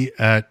TV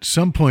at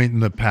some point in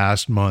the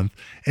past month,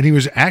 and he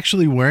was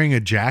actually wearing a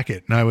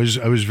jacket, and I was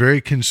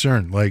very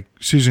concerned, like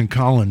Susan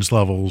Collins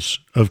levels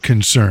of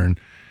concern.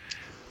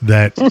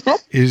 That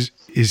is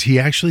he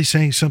actually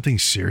saying something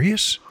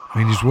serious? I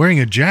mean, he's wearing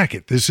a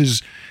jacket. This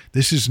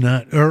is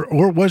not,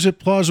 or was it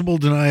plausible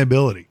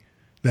deniability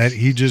that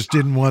he just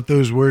didn't want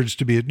those words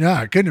to be?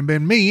 No, it couldn't have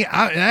been me.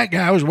 That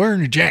guy was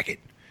wearing a jacket.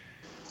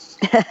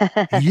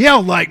 He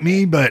yelled like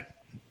me, but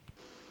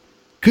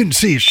couldn't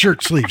see his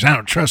shirt sleeves. I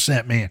don't trust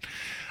that man.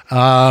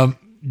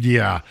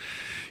 Yeah.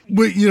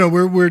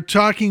 We're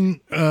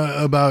talking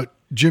about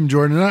Jim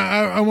Jordan. And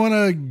I want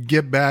to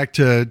get back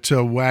to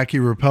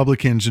wacky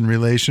Republicans in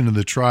relation to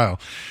the trial,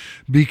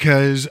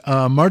 because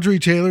Marjorie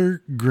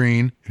Taylor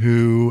Greene,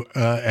 who,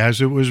 as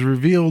it was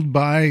revealed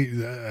by,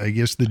 I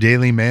guess, the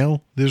Daily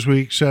Mail this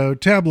week, so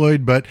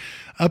tabloid, but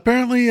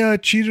apparently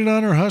cheated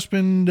on her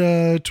husband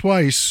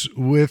twice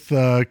with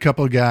a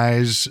couple of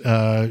guys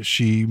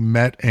she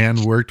met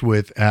and worked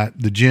with at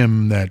the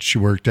gym that she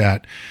worked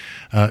at.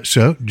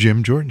 So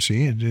Jim Jordan,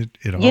 see,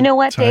 it all You know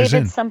what, ties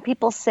David? in. Some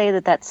people say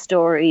that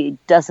story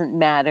doesn't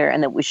matter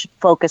and that we should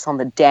focus on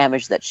the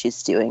damage that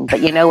she's doing.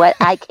 But you know what?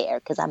 I care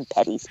because I'm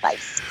petty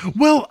spice.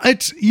 Well,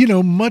 it's,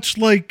 much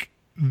like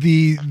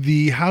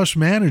the House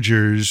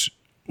managers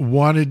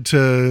wanted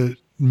to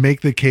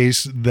make the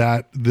case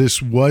that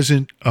this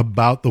wasn't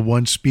about the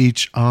one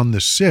speech on the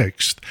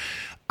 6th.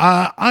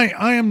 I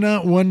am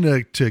not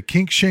one to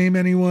kink shame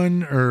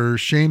anyone or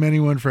shame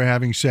anyone for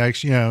having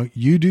sex.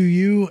 You do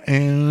you,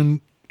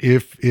 and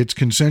if it's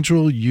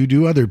consensual, you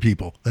do other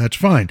people. That's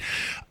fine.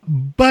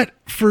 But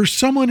for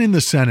someone in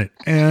the Senate,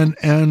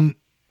 and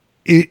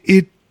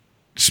it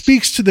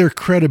speaks to their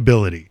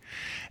credibility,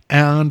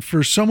 and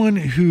for someone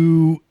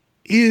who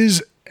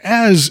is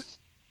as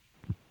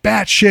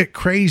batshit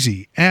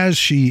crazy as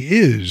she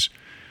is,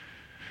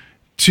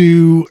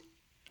 to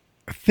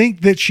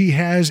think that she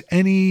has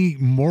any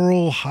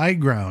moral high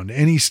ground,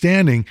 any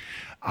standing,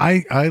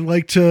 I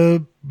like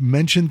to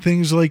mention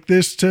things like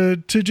this to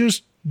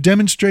just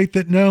demonstrate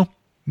that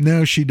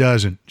no, she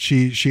doesn't.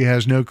 She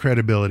has no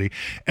credibility.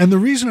 And the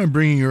reason I'm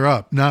bringing her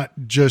up, not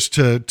just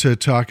to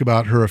talk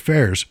about her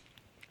affairs,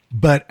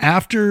 but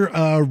after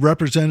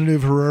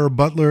Representative Herrera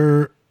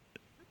Butler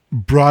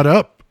brought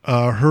up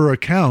her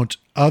account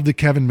of the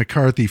Kevin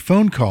McCarthy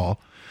phone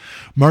call,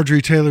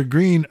 Marjorie Taylor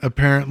Greene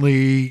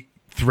apparently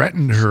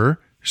threatened her,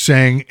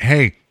 saying,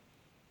 hey,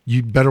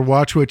 you better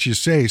watch what you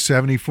say.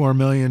 74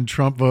 million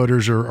Trump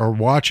voters are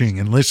watching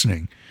and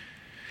listening.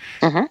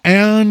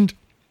 And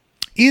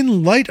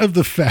in light of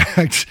the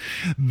fact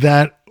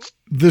that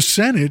the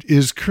Senate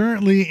is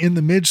currently in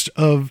the midst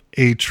of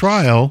a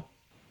trial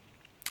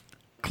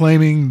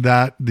claiming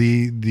that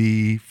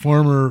the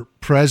former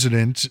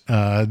president,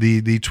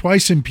 the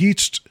twice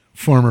impeached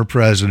former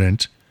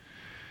president,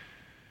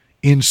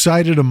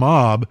 incited a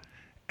mob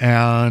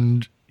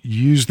and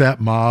used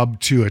that mob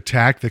to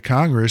attack the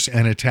Congress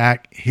and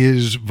attack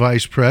his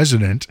vice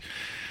president.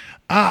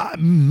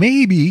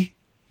 Maybe,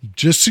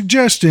 just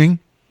suggesting,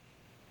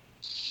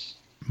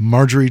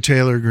 Marjorie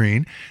Taylor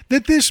Greene,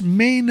 that this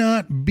may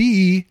not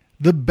be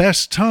the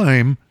best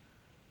time,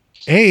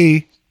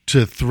 A,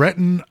 to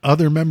threaten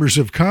other members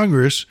of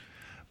Congress,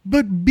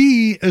 but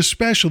B,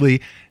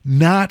 especially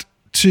not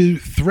to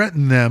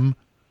threaten them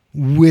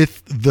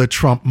with the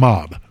Trump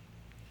mob.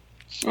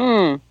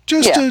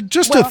 Just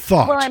a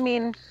thought.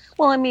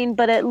 Well, I mean,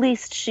 but at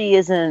least she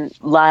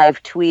isn't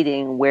live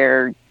tweeting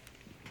where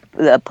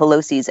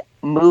Pelosi's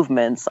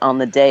movements on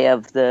the day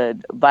of the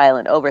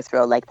violent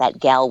overthrow, like that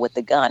gal with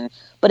the gun.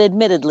 But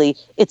admittedly,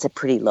 it's a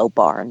pretty low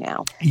bar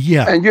now.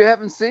 Yeah. And you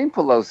haven't seen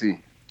Pelosi.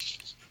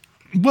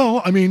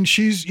 Well, I mean,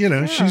 she's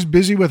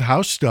busy with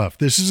House stuff.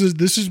 This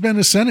has been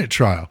a Senate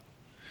trial.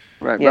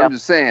 Right. But I'm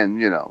just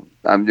saying,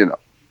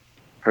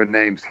 her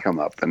name's come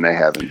up and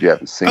you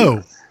haven't seen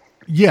her.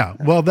 Yeah,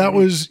 well, that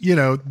was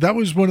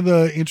one of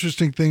the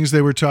interesting things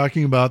they were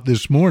talking about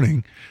this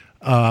morning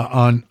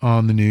on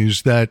the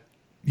news, that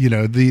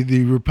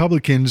the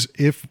Republicans,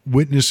 if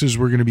witnesses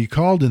were going to be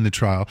called in the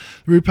trial,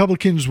 the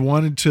Republicans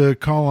wanted to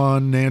call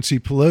on Nancy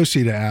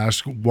Pelosi to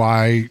ask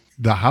why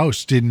the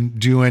House didn't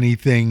do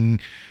anything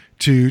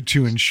to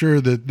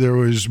ensure that there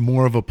was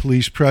more of a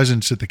police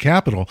presence at the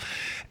Capitol.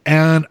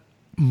 And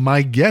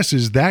my guess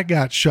is that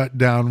got shut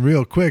down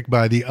real quick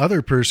by the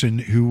other person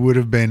who would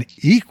have been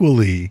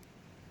equally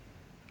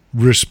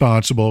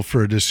responsible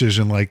for a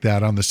decision like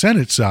that on the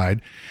Senate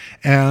side.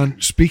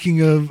 And speaking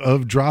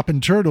of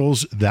dropping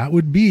turtles, that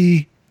would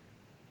be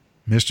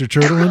Mr.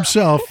 Turtle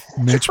himself,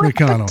 Mitch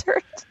McConnell.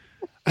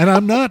 And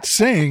I'm not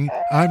saying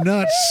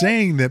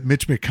that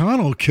Mitch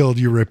McConnell killed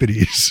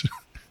Euripides.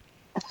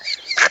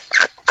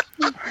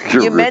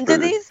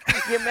 Eumenides?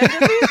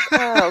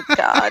 Oh,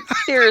 God.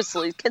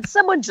 Seriously. Can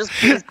someone just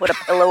please put a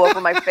pillow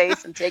over my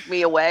face and take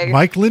me away?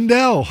 Mike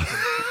Lindell.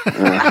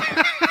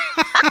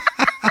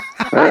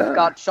 I've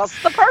got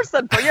just the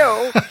person for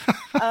you.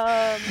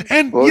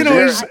 And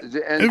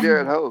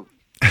Jared Hope.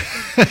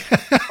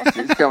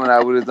 He's coming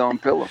out with his own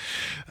pillow.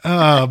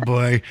 Oh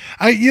boy.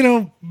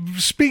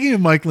 Speaking of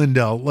Mike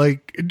Lindell,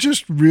 like,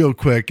 just real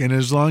quick, and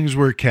as long as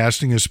we're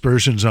casting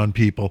aspersions on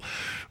people,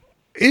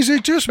 is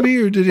it just me,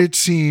 or did it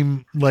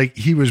seem like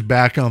he was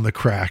back on the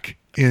crack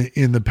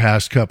in the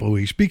past couple of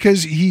weeks?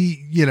 Because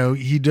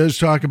he does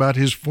talk about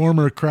his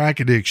former crack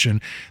addiction.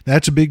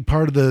 That's a big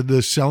part of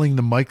the selling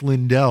the Mike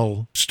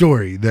Lindell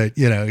story, that,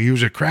 he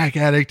was a crack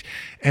addict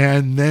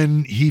and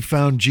then he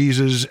found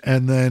Jesus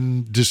and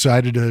then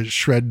decided to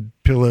shred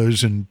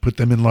pillows and put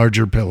them in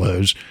larger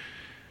pillows.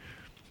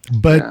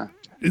 But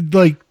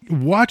like,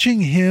 watching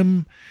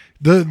him,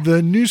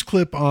 the news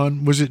clip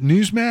on, was it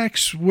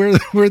Newsmax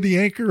where the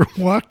anchor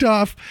walked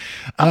off?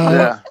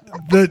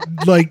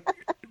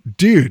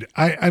 Dude,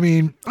 I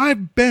mean,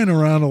 I've been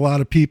around a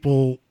lot of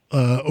people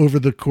over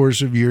the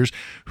course of years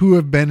who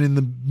have been in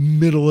the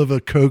middle of a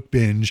Coke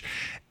binge,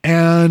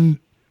 and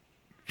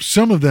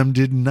some of them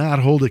did not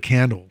hold a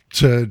candle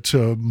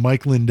to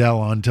Mike Lindell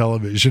on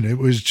television. It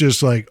was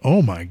just like,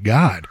 oh my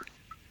God.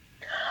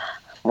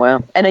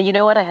 Well, and you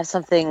know what? I have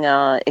something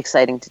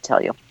exciting to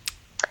tell you.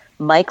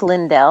 Mike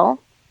Lindell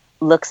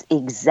looks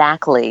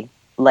exactly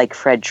like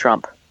Fred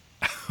Trump.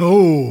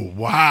 Oh,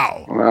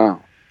 wow.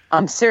 Wow.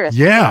 I'm serious.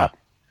 Yeah.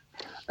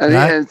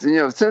 And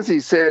since he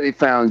said he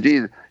found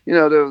Jesus,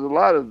 there was a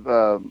lot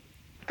of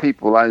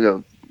people I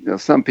know.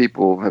 Some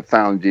people have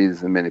found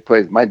Jesus in many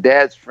places. My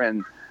dad's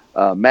friend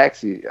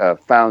Maxie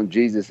found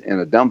Jesus in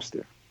a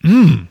dumpster.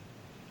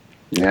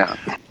 Yeah.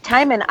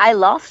 Timon, I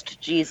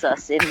lost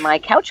Jesus in my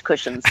couch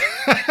cushions.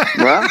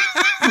 Well,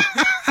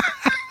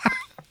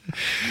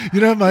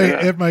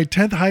 At my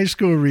 10th high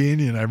school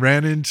reunion, I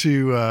ran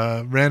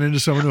into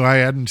someone who I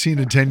hadn't seen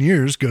in 10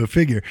 years. Go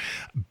figure.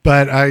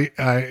 But I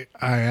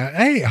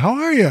hey, how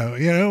are you?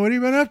 What have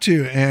you been up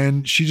to?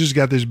 And she just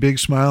got this big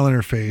smile on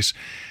her face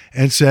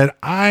and said,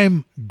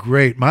 "I'm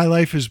great. My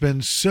life has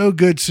been so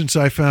good since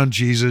I found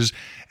Jesus."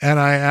 And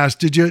I asked,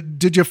 "Did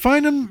you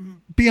find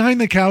him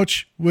behind the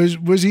couch?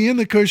 Was he in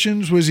the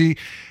cushions? Was he?"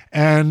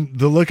 And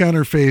the look on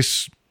her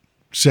face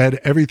said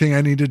everything I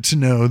needed to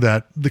know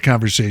that the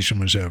conversation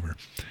was over.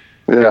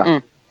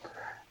 yeah.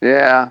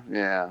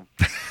 Yeah.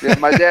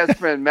 My dad's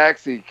friend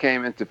Maxie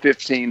came into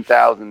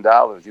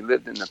 $15,000. He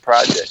lived in the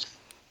projects.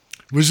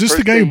 Was this First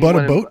the guy who thing bought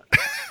he a boat?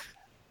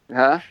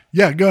 Huh?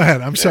 Yeah, go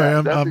ahead. I'm sorry. Yeah,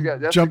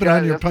 I'm jumping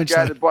on your That's the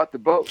guy punchline. that bought the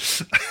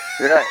boat.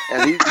 Yeah,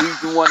 and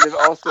he's the one that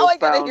also I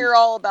gotta found. hear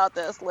all about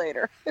this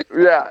later.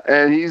 Yeah,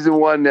 and he's the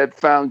one that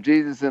found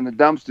Jesus in the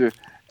dumpster,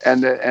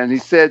 and he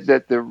said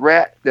that the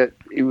rat that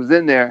he was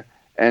in there,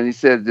 and he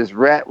said this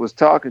rat was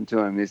talking to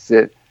him. He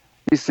said,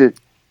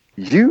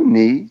 "You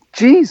need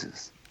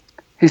Jesus."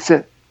 He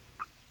said,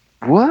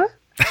 "What?"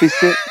 He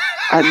said,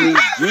 "I need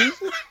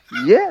Jesus."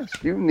 "Yes,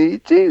 you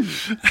need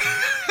Jesus."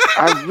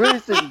 I really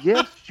said,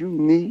 "Yes, you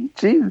need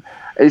Jesus."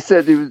 And he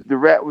said the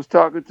rat was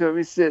talking to him.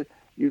 He said,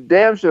 "You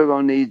damn sure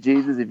gonna need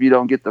Jesus if you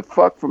don't get the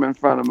fuck from in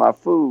front of my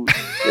food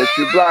that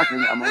you're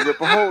blocking. I'm gonna rip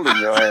a hole in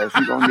your ass.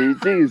 You gonna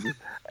need Jesus."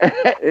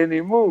 And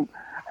he moved.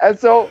 And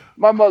so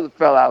my mother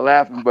fell out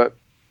laughing, but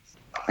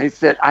he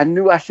said, "I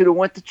knew I should have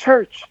went to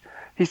church."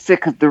 He said,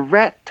 "Because the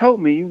rat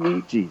told me you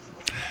need Jesus."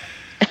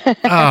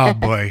 Oh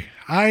boy.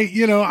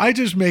 I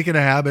just make it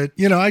a habit.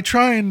 I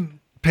try and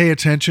pay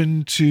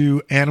attention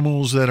to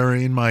animals that are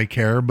in my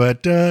care,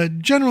 but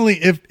generally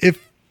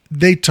if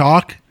they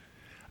talk,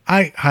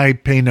 I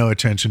pay no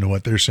attention to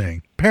what they're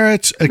saying.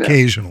 Parrots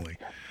occasionally.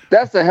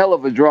 That's a hell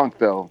of a drunk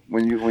though.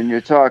 When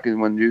you're talking,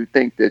 when you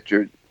think that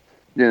you're,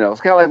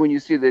 it's kind of like when you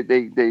see that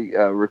they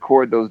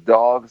record those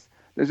dogs.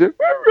 They say,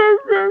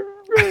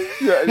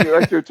 yeah,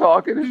 like they're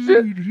talking and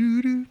shit.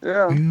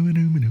 Yeah.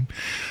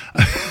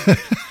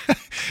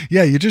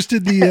 Yeah, you just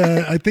did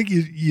the. I think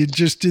you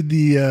just did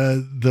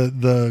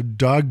the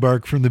dog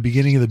bark from the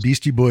beginning of the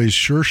Beastie Boys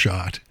Sure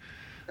Shot.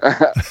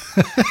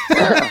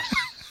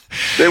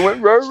 They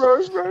went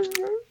row.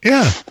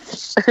 Yeah.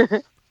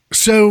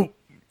 So,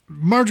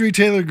 Marjorie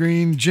Taylor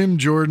Greene, Jim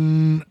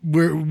Jordan,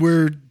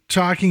 we're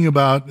talking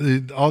about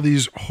all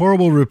these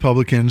horrible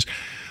Republicans.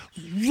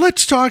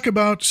 Let's talk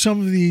about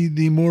some of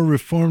the more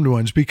reformed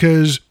ones,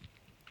 because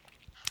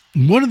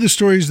one of the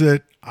stories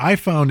that I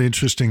found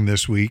interesting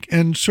this week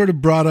and sort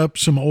of brought up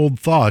some old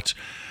thoughts,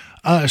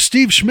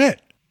 Steve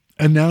Schmidt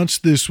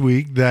announced this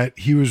week that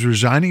he was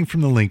resigning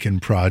from the Lincoln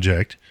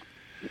Project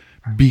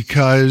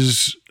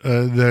because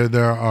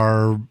there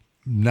are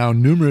now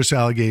numerous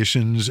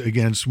allegations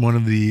against one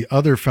of the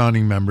other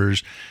founding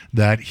members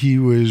that he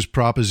was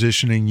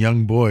propositioning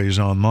young boys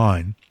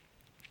online,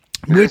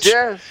 which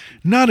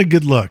not a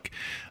good look.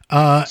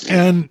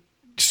 And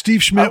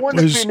Steve Schmidt I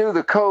wonder if he knew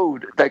the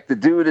code, like the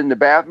dude in the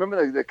bathroom.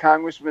 Remember the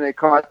congressman they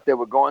caught that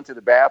were going to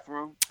the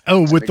bathroom?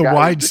 Oh, with the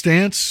wide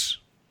stance?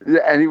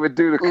 Yeah, and he would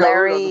do the code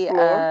Larry, on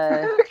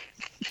the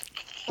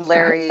floor.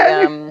 Larry,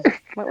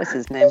 what was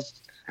his name?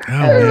 Oh,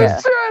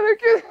 man. Trying to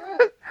get,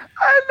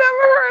 I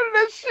never heard of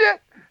this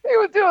shit. He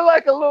was doing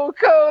like a little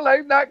code,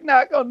 like knock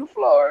knock on the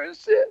floor and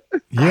shit.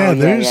 Yeah,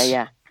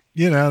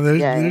 yeah.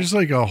 There's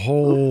like a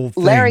whole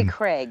thing. Larry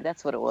Craig,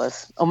 that's what it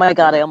was. Oh my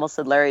God, I almost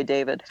said Larry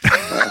David.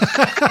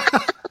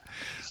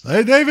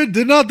 Larry David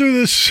did not do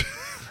this.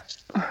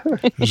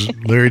 This is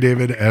Larry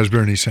David as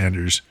Bernie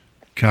Sanders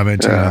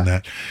commenting on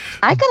that.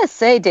 I gotta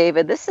say,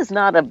 David, this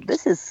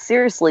is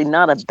seriously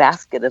not a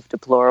basket of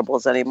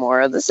deplorables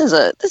anymore. This is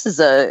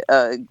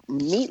a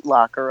meat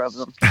locker of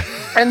them.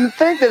 And the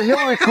thing that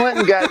Hillary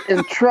Clinton got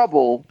in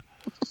trouble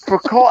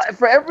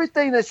for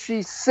everything that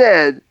she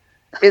said,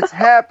 it's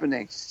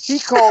happening. He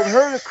called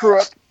her the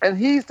crook, and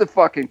he's the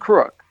fucking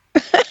crook.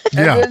 And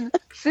then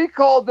she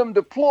called them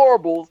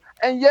deplorables,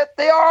 and yet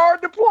they are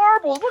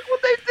deplorables. Look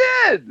what they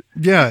did.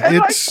 Yeah,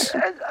 And it's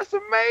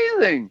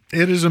amazing.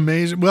 It is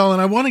amazing. Well,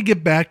 and I want to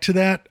get back to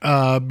that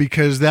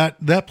because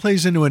that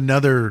plays into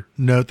another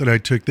note that I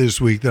took this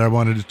week that I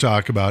wanted to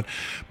talk about.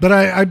 But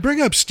I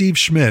bring up Steve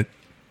Schmidt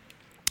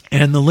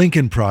and the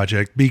Lincoln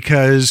Project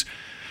because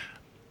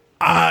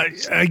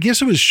I guess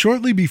it was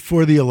shortly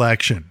before the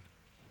election.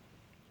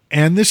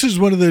 And this is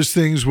one of those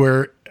things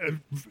where,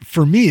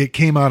 for me, it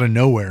came out of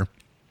nowhere.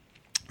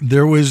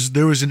 There was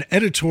an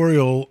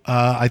editorial,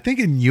 I think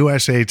in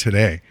USA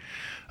Today,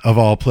 of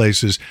all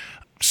places,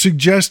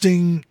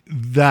 suggesting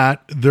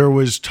that there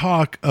was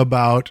talk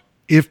about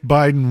if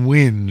Biden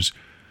wins,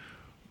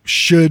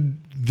 should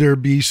there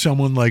be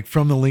someone like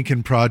from the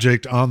Lincoln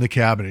Project on the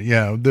cabinet?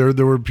 Yeah, there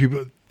were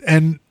people,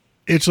 and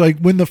it's like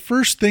when the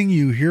first thing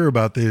you hear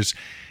about this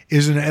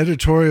is an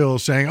editorial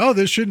saying, "Oh,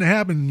 this shouldn't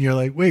happen." And you're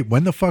like, "Wait,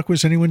 when the fuck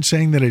was anyone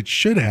saying that it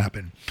should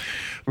happen?"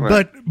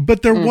 Right.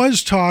 But there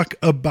was talk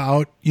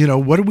about,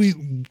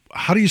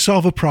 how do you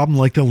solve a problem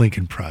like the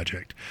Lincoln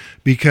Project?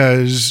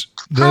 Because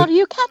how do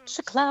you catch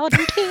a cloud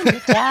and pin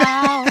it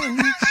down?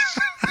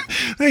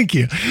 Thank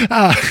you.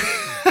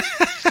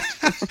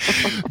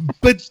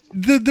 But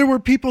there were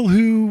people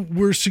who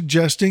were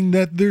suggesting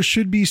that there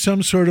should be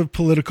some sort of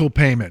political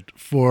payment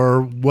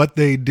for what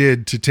they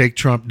did to take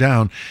Trump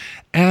down.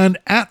 And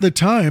at the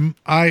time,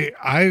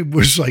 I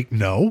was like,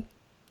 no.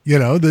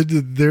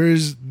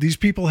 These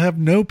people have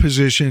no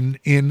position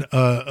in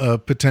a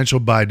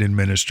potential Biden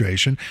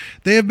administration.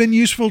 They have been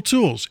useful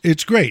tools.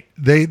 It's great.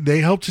 They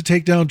helped to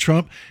take down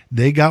Trump.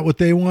 They got what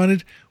they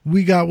wanted.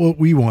 We got what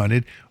we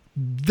wanted.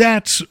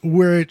 That's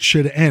where it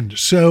should end.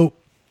 So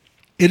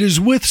it is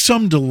with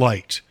some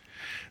delight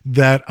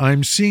that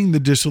I'm seeing the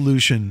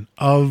dissolution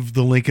of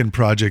the Lincoln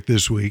Project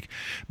this week,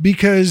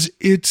 because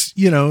it's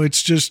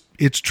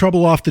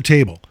trouble off the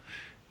table.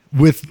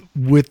 With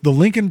the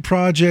Lincoln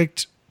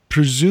Project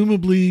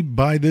presumably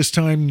by this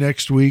time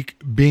next week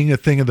being a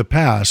thing of the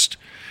past,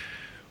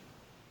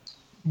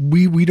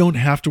 we don't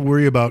have to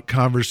worry about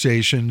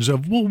conversations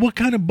of, well, what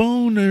kind of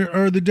bone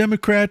are the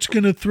Democrats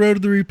going to throw to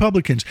the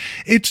Republicans?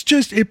 It's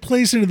just, it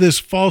plays into this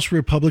false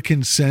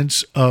Republican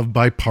sense of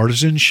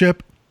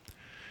bipartisanship,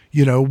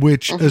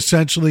 which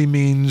essentially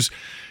means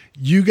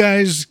you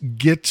guys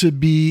get to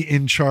be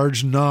in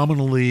charge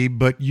nominally,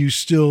 but you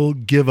still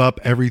give up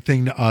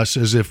everything to us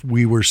as if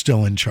we were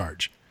still in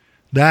charge.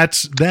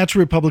 That's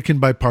Republican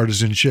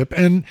bipartisanship,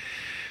 and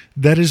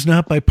that is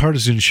not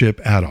bipartisanship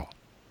at all.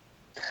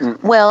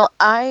 Well,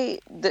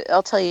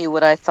 I'll tell you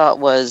what I thought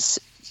was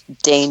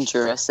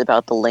dangerous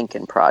about the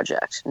Lincoln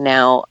Project.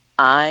 Now,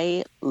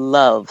 I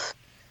love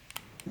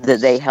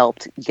that they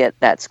helped get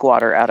that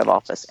squatter out of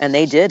office, and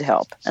they did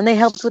help, and they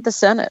helped with the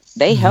Senate.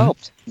 They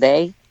helped.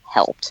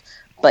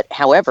 But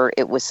however,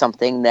 it was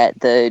something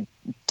that the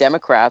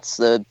Democrats,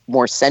 the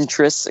more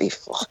centrist,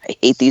 I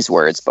hate these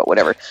words, but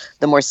whatever,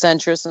 the more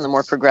centrist and the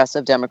more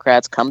progressive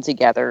Democrats come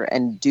together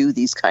and do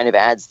these kind of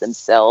ads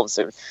themselves,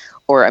 they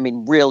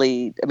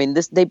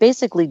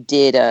basically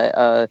did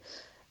a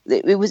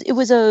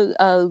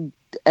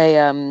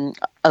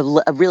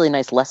really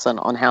nice lesson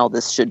on how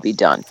this should be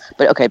done.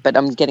 But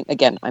I'm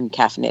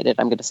caffeinated.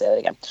 I'm going to say that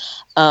again.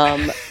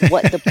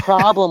 What the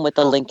problem with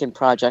the Lincoln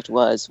Project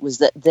was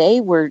that they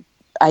were,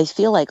 I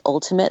feel like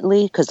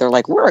ultimately, because they're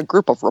like, we're a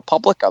group of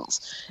Republicans,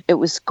 it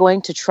was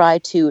going to try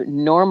to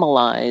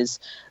normalize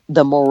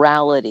the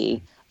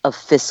morality of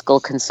fiscal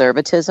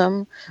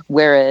conservatism.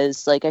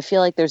 Whereas, I feel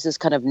like there's this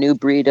kind of new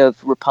breed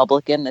of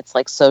Republican that's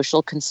like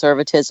social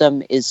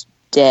conservatism is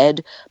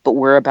dead, but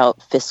we're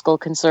about fiscal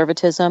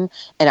conservatism.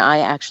 And I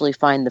actually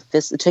find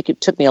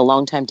it took me a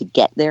long time to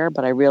get there,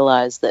 but I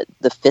realized that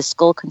the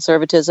fiscal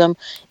conservatism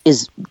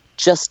is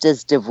just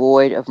as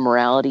devoid of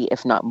morality,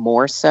 if not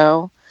more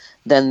so,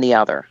 than the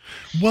other.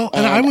 Well,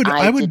 and I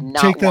would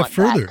take that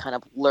further. That kind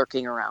of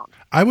lurking around.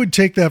 I would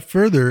take that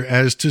further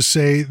as to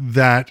say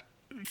that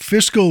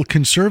fiscal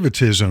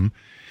conservatism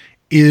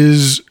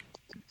is,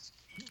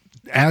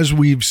 as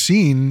we've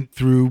seen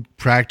through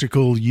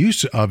practical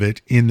use of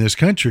it in this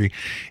country,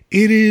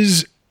 it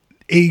is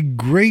a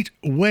great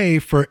way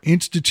for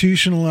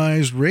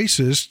institutionalized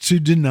racists to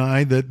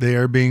deny that they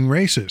are being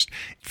racist.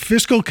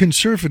 Fiscal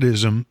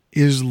conservatism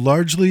is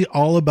largely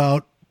all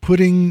about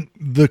putting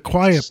the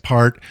quiet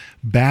part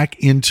back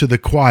into the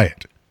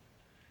quiet.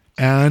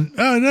 And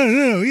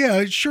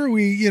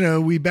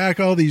we back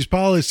all these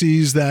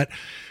policies that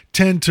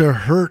tend to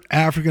hurt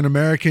African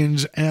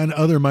Americans and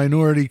other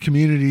minority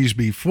communities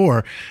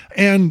before.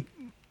 And,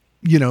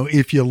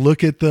 if you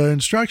look at the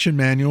instruction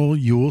manual,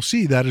 you will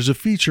see that is a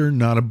feature,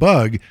 not a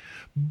bug.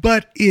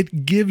 But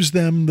it gives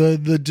them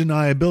the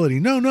deniability.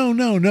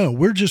 No,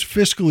 we're just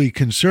fiscally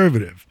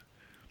conservative.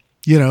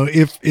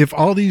 If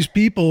all these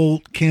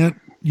people can't,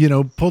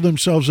 pull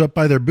themselves up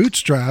by their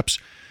bootstraps,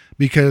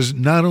 because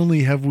not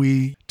only have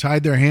we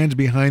tied their hands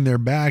behind their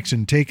backs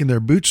and taken their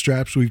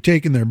bootstraps, we've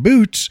taken their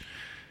boots.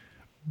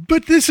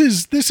 But this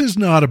is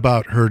not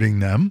about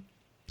hurting them.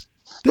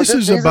 This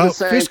is about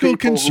fiscal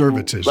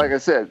conservatism. Like I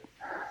said,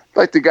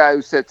 like the guy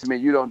who said to me,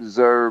 you don't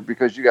deserve,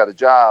 because you got a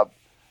job,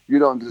 you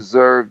don't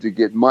deserve to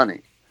get money.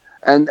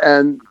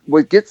 And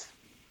what gets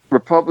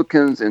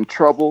Republicans in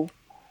trouble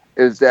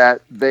is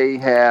that they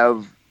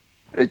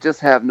just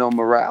have no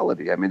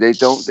morality. I mean, they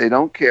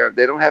don't care.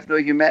 They don't have no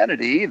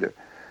humanity either,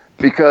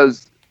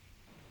 because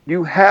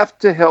you have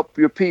to help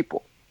your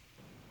people.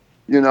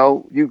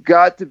 You've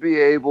got to be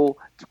able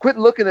to quit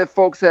looking at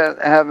folks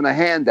having a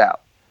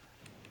handout.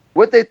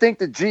 What they think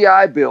the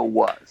GI Bill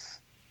was,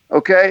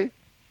 okay?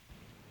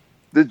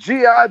 The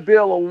GI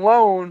Bill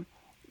alone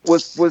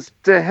was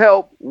to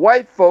help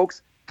white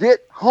folks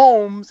get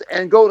homes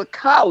and go to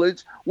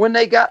college when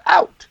they got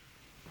out.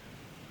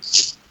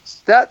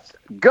 That's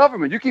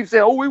government. You keep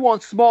saying, oh, we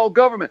want small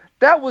government.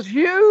 That was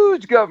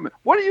huge government.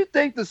 What do you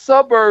think the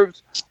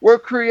suburbs were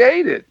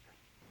created?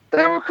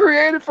 They were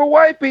created for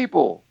white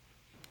people.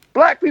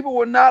 Black people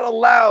were not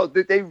allowed.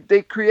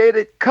 They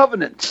created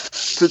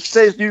covenants to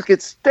say you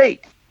could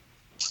state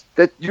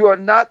that you are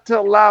not to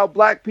allow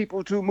black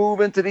people to move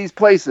into these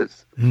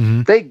places.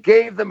 Mm-hmm. They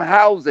gave them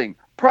housing.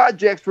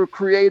 Projects were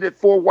created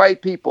for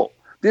white people.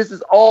 This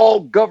is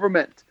all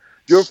government.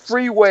 Your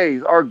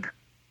freeways are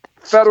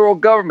federal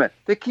government.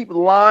 They keep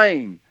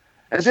lying.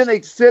 And then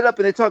they sit up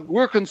and they talk,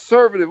 we're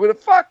conservative. Well,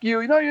 fuck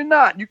you. No, you're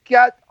not. You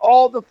got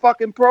all the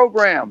fucking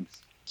programs.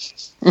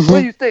 Mm-hmm. What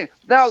do you think?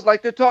 Now it's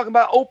like they're talking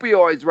about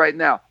opioids right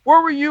now.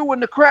 Where were you when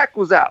the crack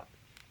was out?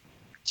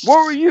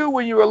 Where were you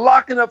when you were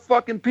locking up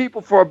fucking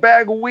people for a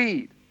bag of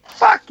weed?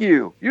 Fuck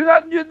you. You're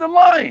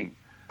lying.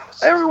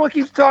 Everyone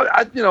keeps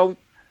talking,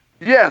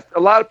 yes, a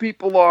lot of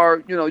people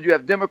are, you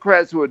have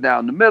Democrats who are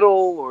down the middle,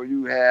 or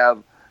you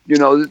have,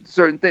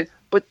 certain things.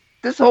 But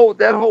that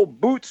whole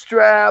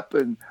bootstrap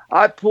and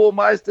I pull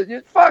my stuff,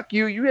 fuck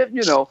you. You have,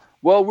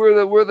 well, we're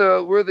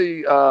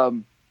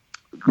the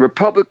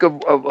Republic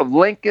of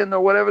Lincoln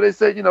or whatever they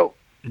said, Okay.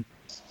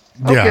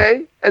 Yeah.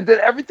 And then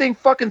everything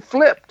fucking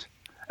flipped.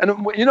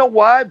 And you know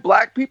why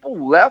black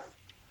people left?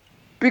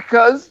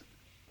 Because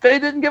they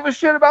didn't give a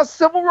shit about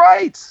civil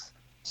rights.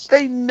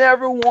 They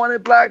never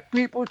wanted black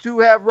people to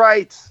have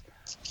rights.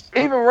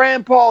 Even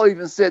Rand Paul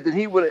even said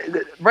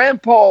that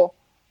Rand Paul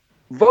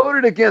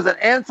voted against an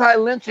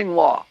anti-lynching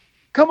law.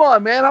 Come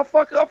on, man. How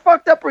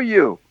fucked up are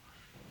you?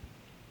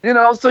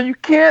 So you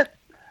can't,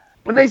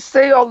 when they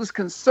say all this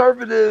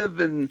conservative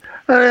and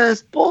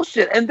it's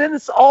bullshit, and then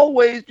it's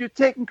always you're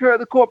taking care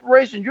of the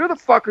corporation. You're the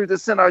fuckers that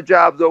sent our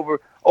jobs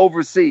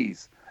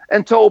overseas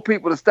and told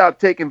people to stop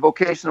taking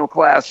vocational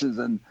classes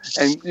and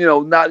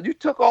not. You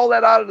took all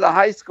that out of the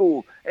high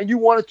school and you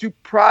wanted to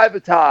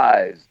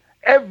privatize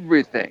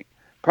everything.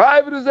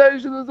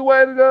 Privatization is the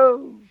way to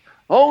go.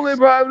 Only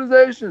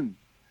privatization.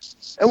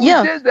 And we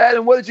did that,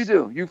 and what did you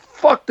do? You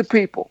fucked the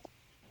people.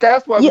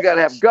 That's why we got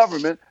to have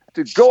government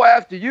to go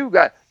after you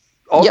guys.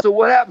 Also,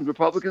 what happens?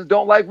 Republicans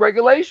don't like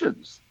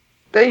regulations.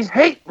 They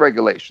hate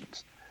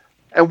regulations.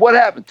 And what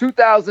happened?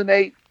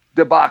 2008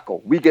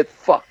 debacle. We get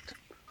fucked.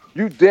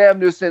 You damn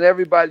near sent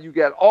everybody. You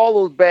got all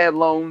those bad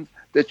loans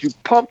that you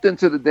pumped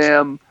into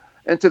the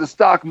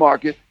stock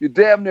market. You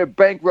damn near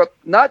bankrupt,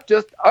 not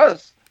just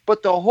us,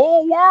 but the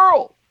whole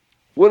world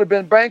would have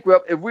been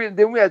bankrupt if we had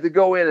to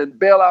go in and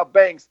bail out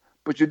banks,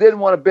 but you didn't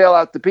want to bail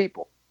out the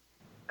people.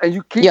 And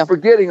you keep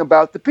forgetting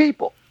about the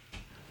people.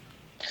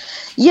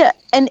 Yeah,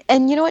 and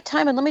you know what,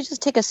 Timon, let me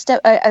just take a step.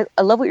 I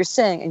love what you're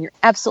saying, and you're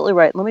absolutely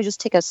right. Let me just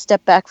take a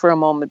step back for a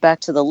moment, back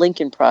to the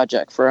Lincoln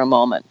Project for a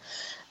moment.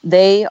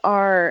 They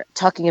are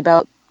talking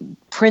about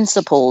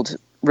principled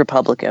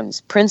Republicans,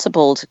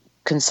 principled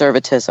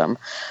conservatism.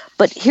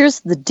 But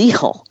here's the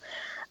deal.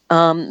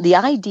 The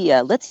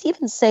idea, let's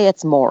even say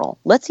it's moral.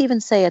 Let's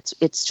even say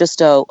it's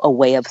just a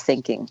way of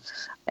thinking.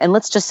 And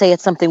let's just say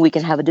it's something we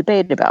can have a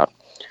debate about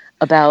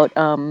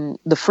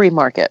the free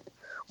market.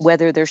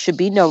 Whether there should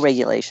be no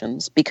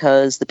regulations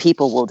because the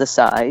people will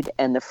decide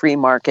and the free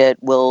market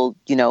will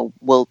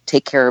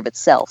take care of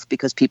itself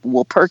because people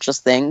will purchase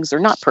things or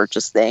not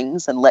purchase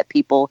things and let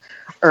people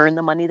earn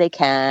the money they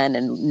can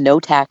and no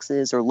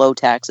taxes or low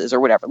taxes or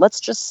whatever.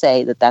 Let's just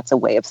say that that's a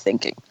way of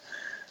thinking.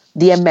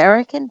 The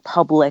American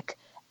public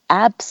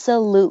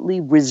absolutely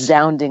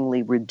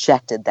resoundingly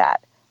rejected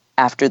that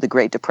after the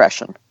Great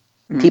Depression.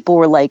 Mm. People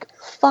were like,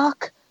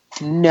 fuck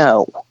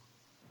no.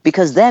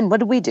 Because then what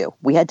did we do?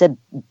 We had to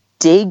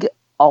dig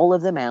all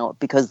of them out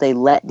because they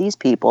let these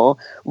people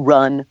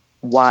run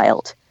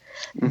wild.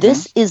 Mm-hmm.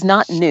 This is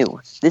not new.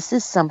 This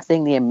is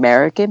something the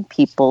American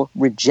people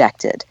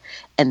rejected.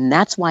 And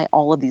that's why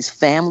all of these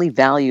family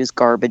values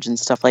garbage and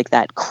stuff like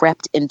that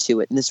crept into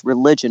it. And this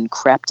religion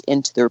crept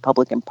into the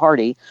Republican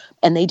Party.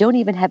 And they don't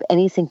even have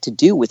anything to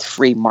do with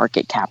free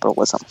market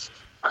capitalism.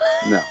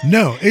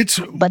 No,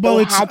 but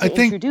they had to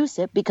introduce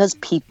it because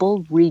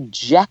people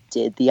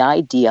rejected the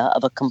idea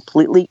of a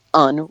completely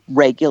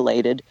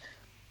unregulated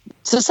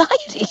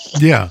society.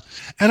 Yeah.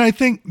 And I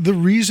think the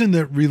reason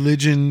that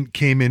religion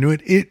came into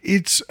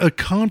it's a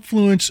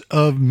confluence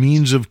of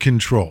means of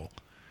control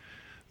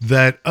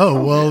that,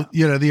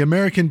 the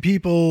American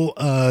people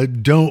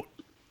don't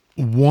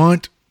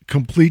want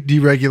complete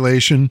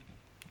deregulation.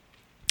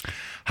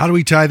 How do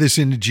we tie this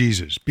into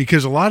Jesus?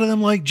 Because a lot of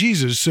them like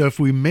Jesus. So if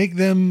we make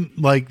them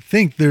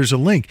think there's a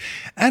link,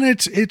 and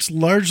it's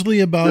largely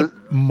about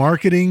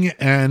marketing.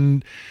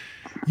 And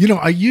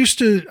I used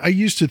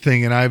to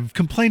think, and I've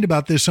complained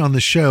about this on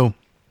the show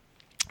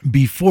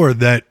before,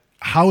 that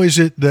how is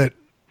it that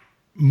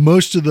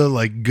most of the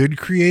good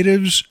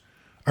creatives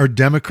are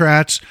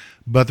Democrats,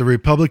 but the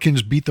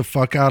Republicans beat the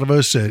fuck out of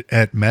us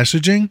at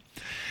messaging?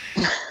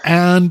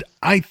 And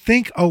I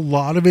think a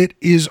lot of it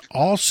is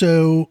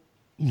also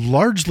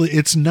largely,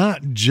 it's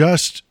not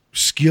just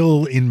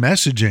skill in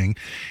messaging,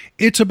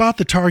 it's about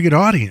the target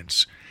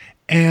audience.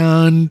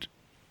 And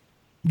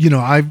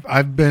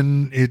I've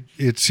been,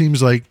 it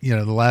seems like,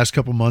 the last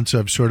couple months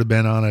I've sort of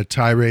been on a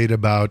tirade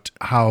about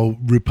how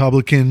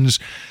Republicans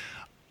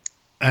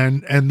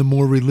and the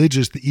more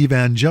religious, the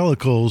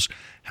evangelicals,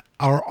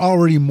 are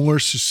already more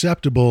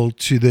susceptible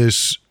to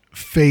this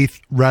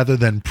faith rather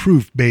than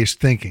proof-based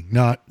thinking,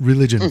 not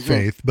religion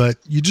faith, but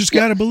you just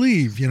got to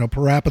believe,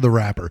 Parappa the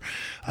Rapper.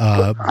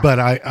 But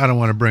I don't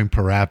want to bring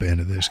Parappa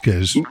into this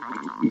because,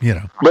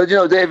 But,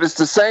 Dave, it's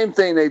the same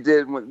thing they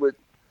did with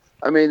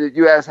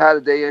you asked how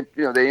did they,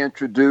 they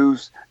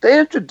introduced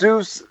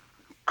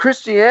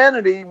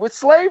Christianity with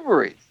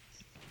slavery.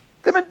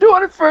 They've been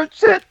doing it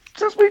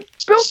since we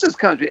built this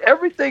country.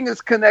 Everything is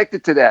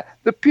connected to that.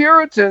 The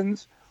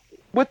Puritans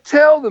would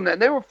tell them that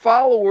they were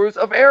followers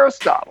of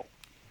Aristotle.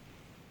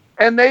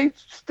 And they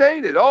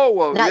stated, not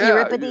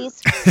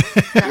Euripides?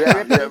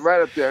 Yeah,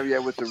 right up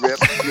there, with the rip.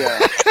 Yeah,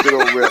 good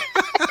old rip.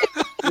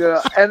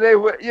 Yeah, and they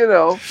were,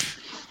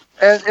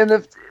 and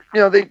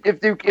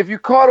if you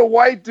caught a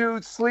white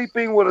dude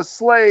sleeping with a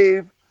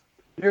slave,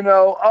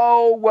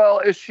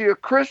 is she a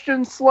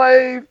Christian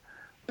slave?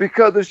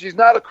 Because if she's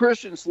not a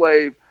Christian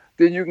slave,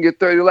 then you can get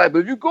 30 life. But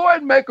if you go ahead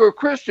and make her a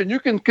Christian, you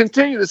can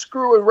continue to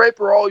screw and rape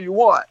her all you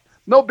want.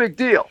 No big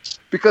deal,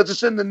 because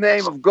it's in the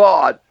name of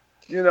God,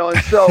 and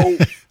so,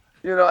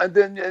 and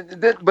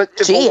then, but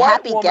if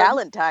happy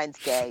Galentine's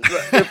Day.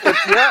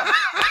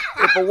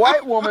 If a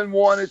white woman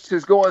wanted to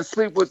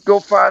go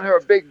find her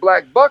a big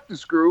black buck to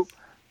screw,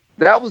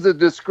 that was a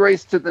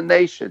disgrace to the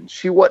nation.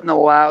 She wasn't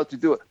allowed to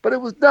do it, but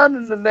it was done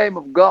in the name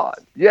of God.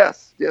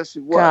 Yes, it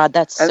was. God,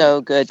 that's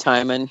so good,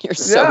 Timon. You're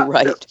so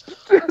right.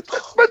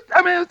 But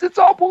it's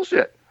all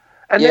bullshit,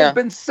 and they've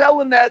been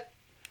selling that.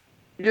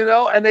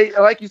 And they,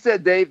 like you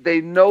said, Dave, they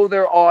know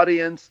their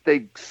audience.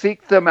 They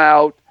seek them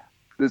out.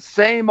 The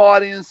same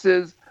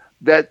audiences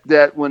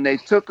that when they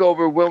took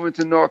over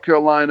Wilmington, North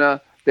Carolina,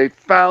 they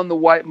found the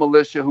white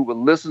militia who would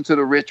listen to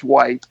the rich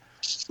white,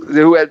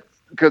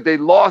 because they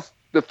lost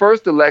the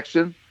first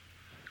election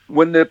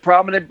when the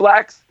prominent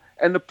blacks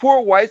and the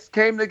poor whites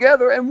came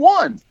together and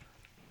won.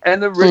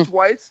 And the rich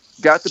whites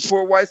got the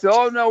poor whites, said,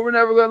 oh, no, we're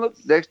never going to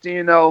look. Next thing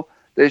you know,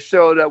 they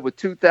showed up with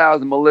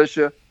 2,000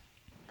 militia,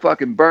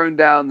 fucking burned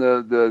down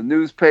the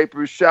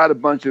newspapers, shot a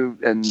bunch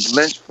and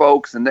lynched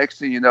folks, and next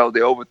thing you know,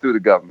 they overthrew the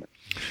government.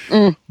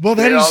 Well,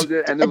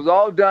 and it was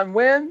all done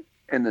when?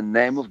 In the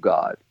name of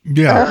God.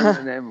 Yeah.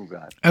 In the name of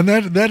God. And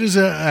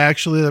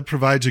that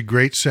provides a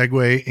great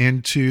segue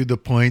into the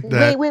point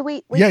that...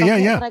 Wait.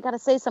 Yeah. But I got to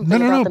say something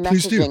about the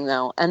messaging,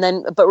 though. And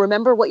then, but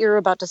remember what you're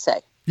about to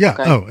say. Yeah.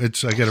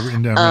 Okay? I got it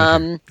written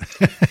down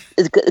right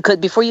here.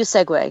 Before you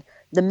segue,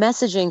 the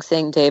messaging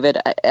thing, David,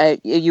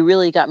 you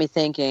really got me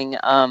thinking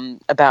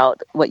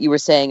about what you were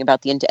saying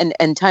about the intent,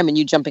 and Timon,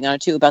 you jumping on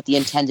it too, about the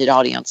intended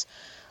audience.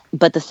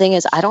 But the thing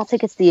is, I don't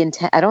think it's the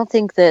intent. I don't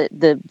think that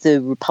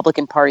the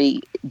Republican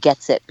Party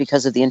gets it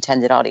because of the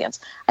intended audience.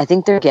 I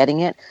think they're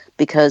getting it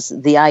because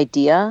the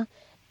idea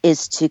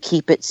is to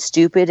keep it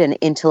stupid and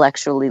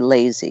intellectually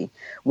lazy,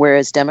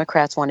 whereas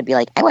Democrats want to be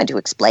like, I want to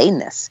explain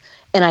this,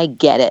 and I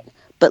get it.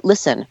 But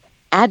listen,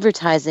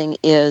 advertising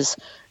is,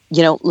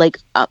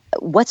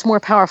 what's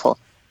more powerful?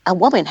 A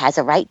woman has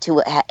a right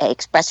to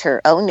express her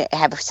own,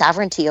 have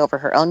sovereignty over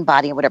her own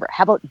body and whatever.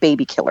 How about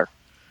baby killer?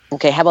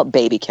 Okay, how about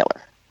baby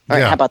killer? All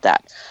right, how about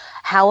that?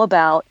 How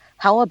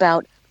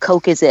about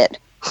Coke is it?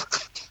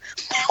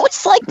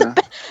 It's like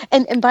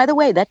and by the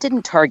way, that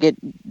didn't target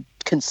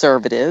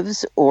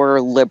conservatives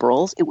or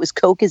liberals. It was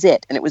Coke is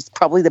it, and it was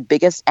probably the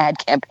biggest ad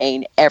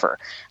campaign ever.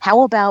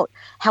 How about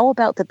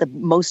that the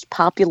most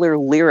popular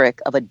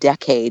lyric of a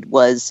decade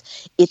was,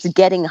 it's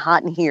getting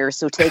hot in here,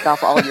 so take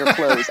off all your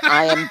clothes.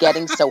 I am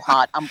getting so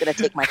hot, I'm going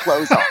to take my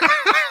clothes off.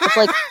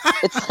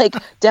 It's like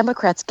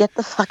Democrats, get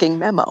the fucking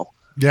memo.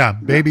 Yeah,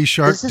 baby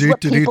shark do.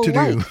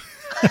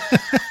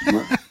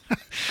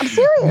 I'm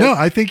serious. No,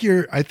 I think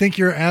you're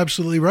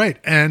absolutely right,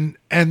 and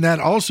that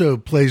also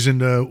plays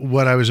into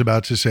what I was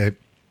about to say.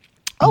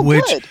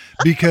 Good.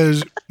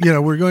 Because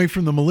we're going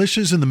from the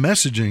militias and the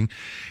messaging.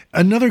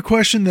 Another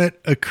question that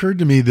occurred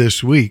to me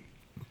this week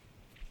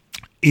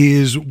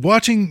is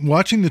watching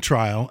the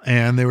trial,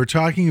 and they were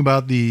talking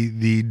about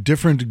the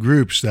different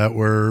groups that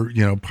were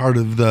part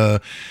of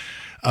the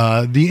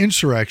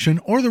insurrection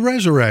or the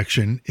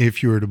resurrection,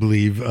 if you were to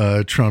believe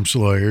Trump's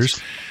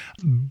lawyers.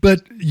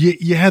 But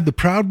you had the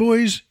Proud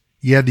Boys,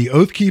 you had the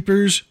Oath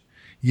Keepers,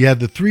 you had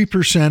the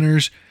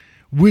 3%ers,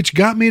 which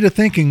got me to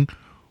thinking,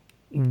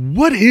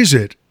 what is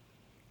it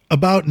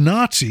about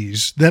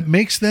Nazis that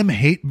makes them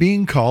hate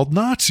being called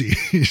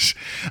Nazis?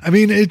 I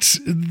mean,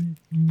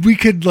 we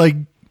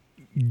could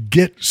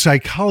get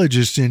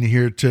psychologists in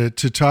here to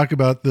talk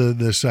about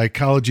the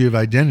psychology of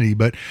identity,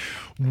 but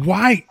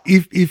why,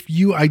 if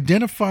you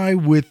identify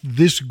with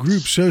this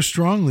group so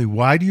strongly,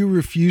 why do you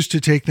refuse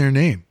to take their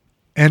name?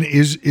 And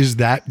is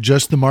that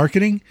just the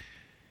marketing?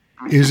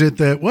 Is it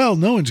that, well,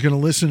 no one's going to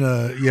listen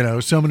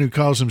to, someone who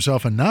calls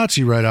himself a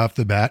Nazi right off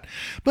the bat,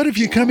 but if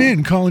you come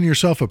in calling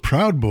yourself a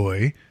Proud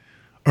Boy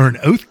or an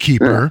Oath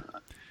Keeper,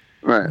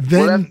 right,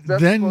 then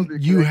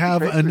you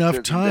have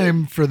enough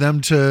time for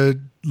them to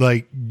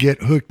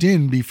get hooked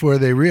in before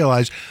they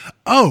realize,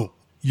 oh,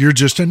 you're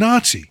just a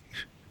Nazi.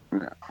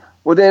 Yeah.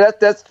 Well,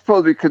 that's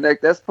supposed to be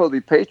that's supposed to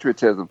be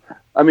patriotism.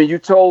 I mean, you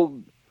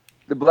told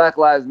the Black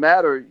Lives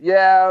Matter,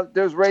 yeah,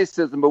 there's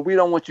racism, but we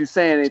don't want you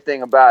saying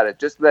anything about it.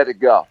 Just let it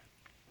go.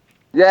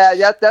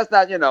 Yeah, that's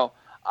not, I'm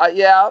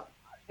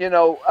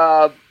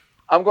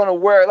going to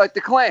wear, like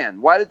the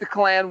Klan. Why did the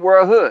Klan wear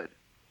a hood?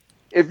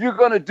 If you're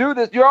going to do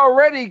this, you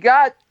already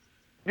got,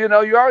 you're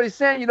already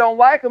saying you don't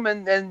like them,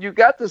 and you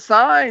got the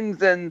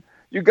signs and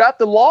you got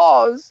the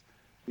laws,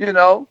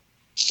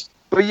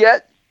 but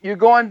yet you're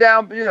going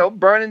down,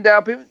 burning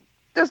down people.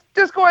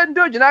 Just go ahead and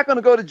do it. You're not going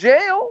to go to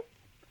jail,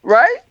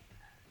 right?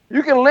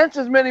 You can lynch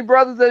as many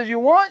brothers as you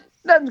want.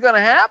 Nothing's going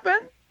to happen.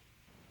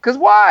 Because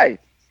why?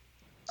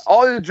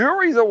 All the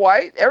juries are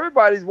white.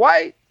 Everybody's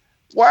white.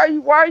 Why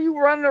are you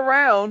running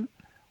around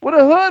with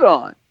a hood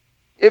on?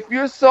 If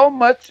you're so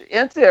much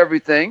into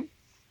everything,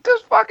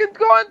 just fucking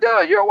go and do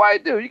it. You're a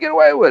white dude. You get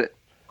away with it.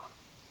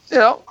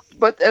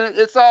 But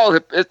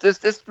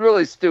it's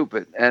really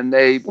stupid. And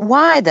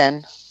why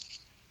then?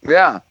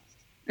 Yeah.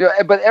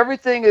 But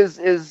everything is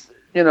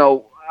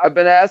I've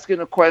been asking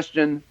the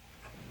question,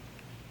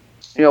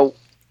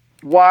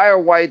 why are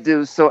white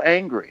dudes so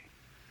angry?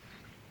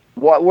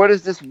 Where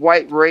does this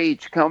white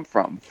rage come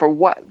from? For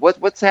what?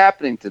 What's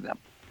happening to them?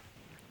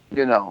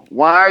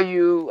 Why are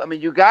you? I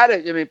mean, you got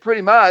it. I mean,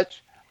 pretty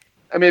much.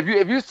 I mean,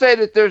 if you say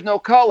that there's no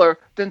color,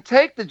 then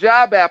take the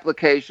job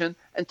application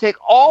and take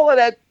all of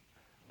that.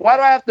 Why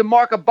do I have to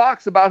mark a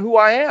box about who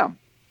I am?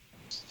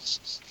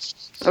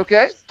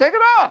 Okay, take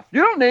it off.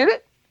 You don't need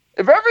it.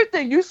 If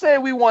everything you say,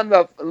 we want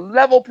a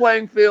level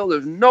playing field,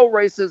 there's no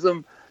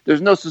racism,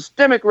 there's no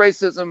systemic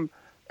racism,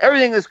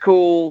 everything is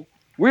cool.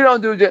 We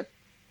don't do that.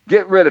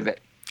 Get rid of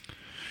it.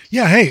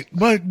 Yeah, hey,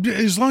 but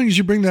as long as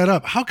you bring that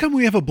up, how come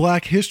we have a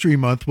Black History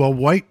Month while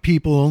white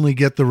people only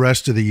get the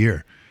rest of the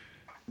year?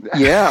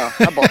 Yeah,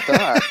 how about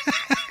that?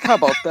 How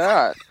about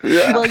that?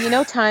 Yeah.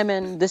 Well,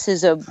 Timon, this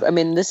is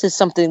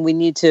something we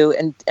need to,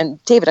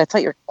 and David, I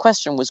thought your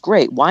question was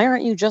great. Why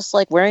aren't you just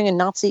like wearing a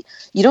Nazi?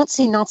 You don't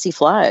see Nazi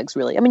flags,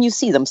 really. I mean, you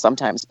see them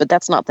sometimes, but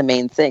that's not the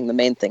main thing. The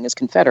main thing is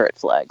Confederate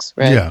flags,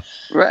 right? Yeah.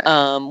 Right.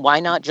 Why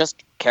not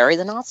just carry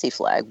the Nazi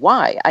flag?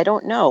 Why? I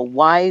don't know.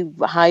 Why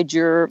hide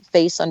your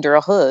face under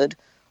a hood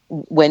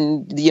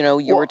when,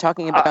 you were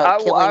talking about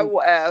killing?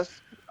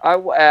 I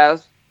will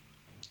ask,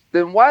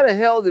 then why the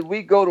hell did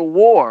we go to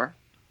war?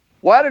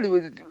 Why did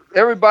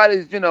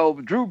everybody's,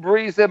 Drew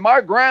Brees said,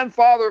 my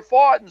grandfather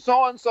fought and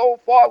so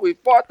fought. We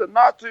fought the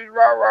Nazis,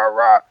 rah, rah,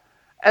 rah.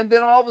 And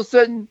then all of a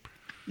sudden,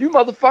 you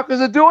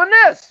motherfuckers are doing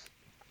this.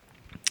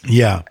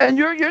 Yeah. And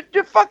you're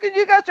fucking,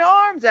 you got your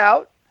arms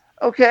out.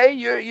 Okay.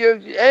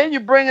 You're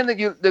bringing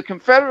the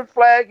Confederate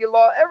flag, your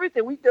law,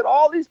 everything. We did,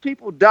 all these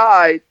people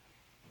died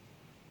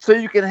so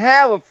you can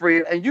have a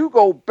freedom. And you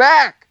go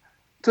back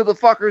to the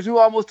fuckers who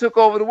almost took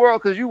over the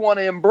world because you want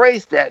to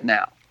embrace that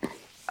now.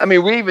 I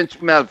mean, we even,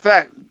 matter of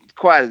fact,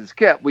 quiet as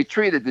kept, we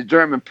treated the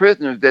German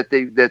prisoners that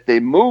they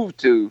moved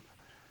to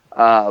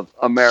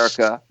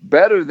America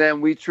better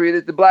than we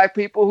treated the black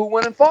people who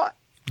went and fought.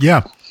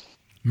 Yeah,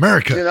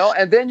 America.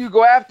 And then you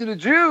go after the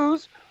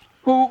Jews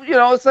who,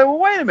 say, well,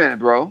 wait a minute,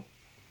 bro.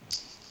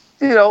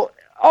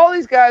 All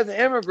these guys are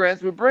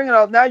immigrants. We're bringing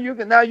out, now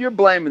you're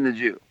blaming the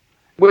Jew,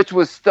 which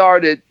was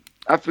started.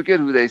 I forget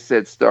who they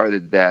said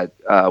started that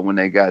when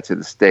they got to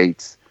the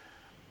States.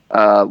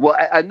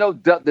 I know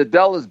the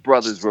Dulles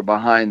brothers were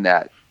behind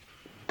that,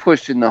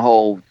 pushing the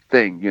whole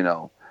thing,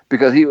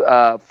 because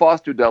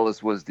Foster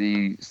Dulles was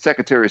the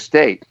Secretary of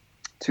State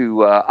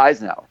to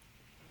Eisenhower.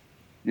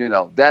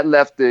 That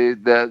left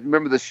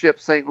remember the ship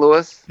St.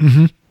 Louis?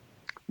 Mm-hmm.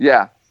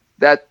 Yeah,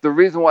 the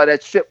reason why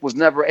that ship was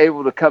never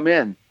able to come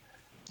in,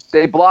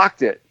 they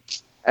blocked it,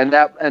 and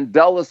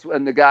Dulles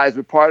and the guys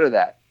were part of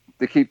that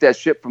to keep that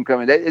ship from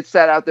coming. It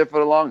sat out there for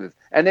the longest,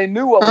 and they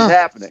knew what was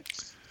happening.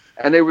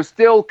 And they were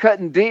still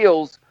cutting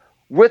deals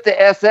with the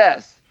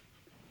SS.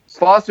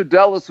 Foster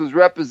Dulles was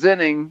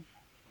representing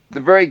the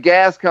very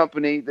gas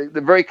company,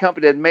 the very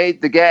company that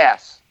made the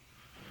gas.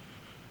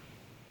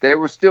 They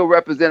were still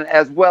represented,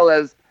 as well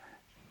as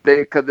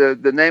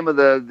the name of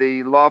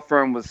the law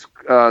firm was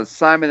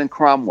Simon and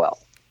Cromwell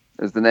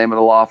is the name of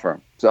the law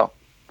firm. So,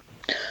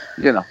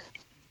 yeah,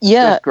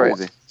 it's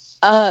crazy.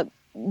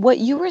 What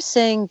you were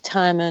saying,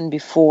 Timon,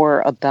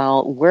 before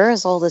about where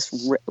is all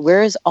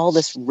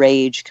this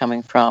rage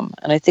coming from?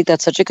 And I think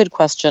that's such a good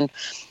question.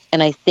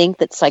 And I think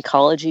that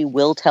psychology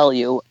will tell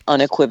you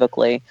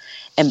unequivocally.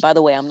 And by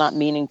the way, I'm not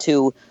meaning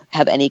to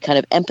have any kind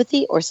of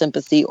empathy or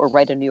sympathy or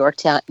write a New York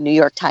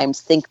Times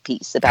think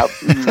piece about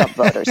Trump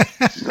voters.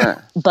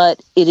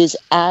 But it is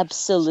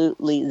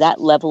absolutely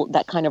that level,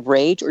 that kind of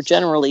rage, or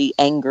generally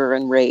anger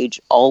and rage,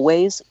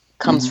 always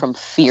comes from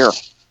fear.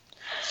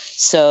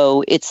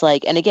 So it's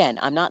like, and again,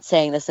 I'm not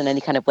saying this in any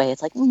kind of way.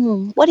 It's like,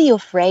 what are you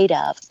afraid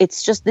of?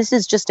 It's just, this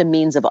is just a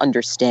means of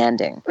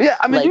understanding. Yeah,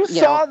 I mean, you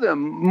saw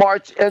them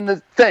march in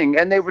the thing,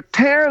 and they were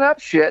tearing up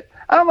shit.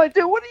 And I'm like,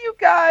 dude, what are you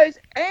guys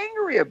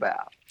angry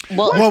about?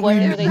 Well,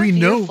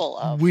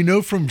 we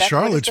know from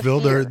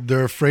Charlottesville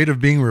they're afraid of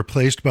being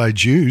replaced by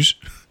Jews.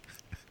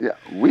 Yeah,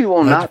 we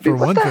will not be. For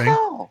one thing,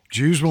 hell?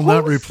 Jews will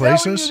not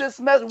replace us. This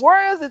mess?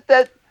 Where is it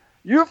that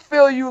you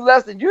feel you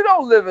less than? You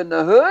don't live in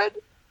the hood.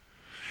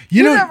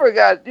 You never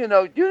got, you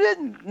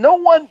didn't, no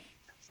one,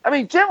 I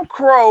mean, Jim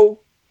Crow,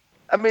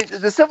 I mean,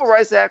 the Civil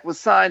Rights Act was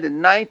signed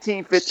in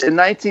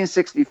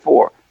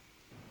 1964,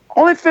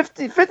 only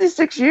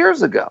 56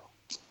 years ago.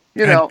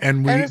 You know,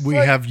 and we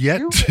like, have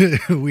yet to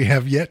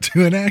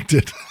enact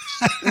it.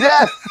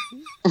 Yes,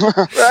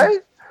 right.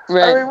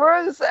 I mean, we're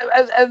in the same,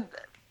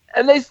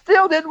 and they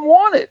still didn't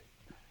want it.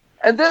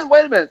 And then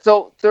wait a minute.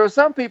 So there are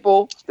some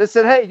people that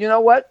said, "Hey, you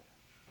know what?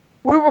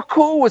 We were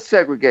cool with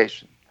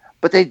segregation,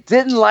 but they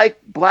didn't like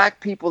black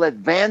people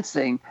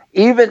advancing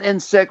even in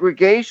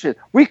segregation.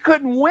 We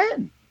couldn't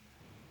win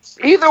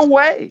either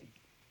way.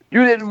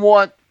 You didn't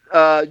want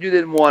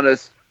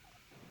us.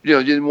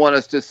 You didn't want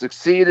us to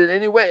succeed in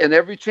any way. And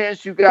every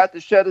chance you got to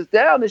shut us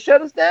down, they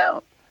shut us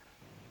down,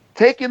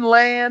 taking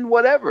land,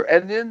 whatever.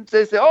 And then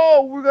they say,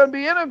 "Oh, we're going to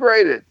be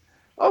integrated."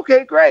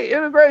 Okay, great,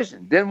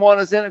 integration. Didn't want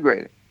us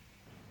integrated.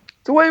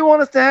 So what do you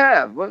want us to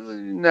have? Well,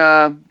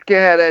 nah, can't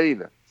have that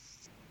either.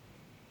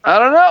 I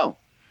don't know.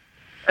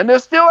 And they're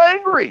still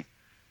angry.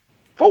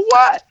 For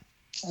what?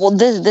 Well,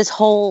 this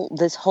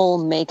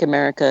whole "Make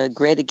America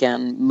Great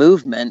Again"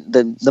 movement,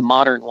 the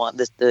modern one,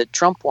 the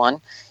Trump one,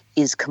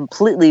 is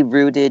completely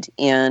rooted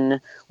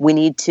in we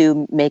need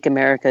to make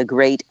America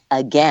great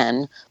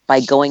again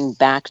by going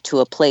back to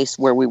a place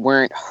where we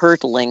weren't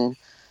hurtling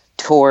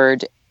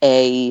toward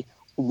a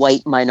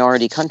white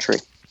minority country.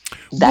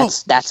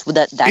 That's what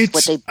they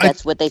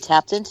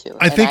tapped into.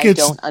 I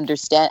don't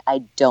understand. I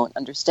don't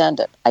understand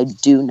it. I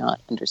do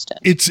not understand.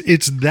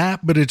 It's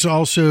that, but it's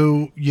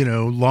also,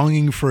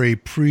 longing for a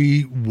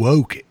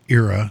pre-woke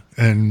era,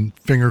 and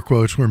finger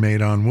quotes were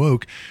made on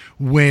woke,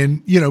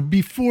 when,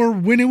 before,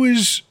 when it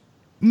was,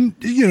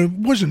 it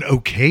wasn't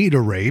okay to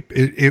rape.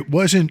 It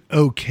wasn't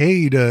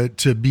okay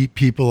to beat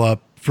people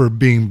up for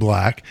being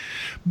black,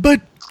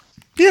 but,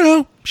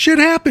 shit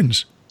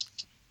happens.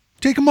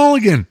 Take them all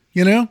again,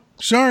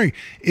 Sorry.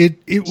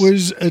 It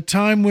was a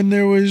time when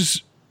there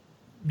was,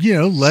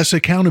 less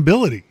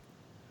accountability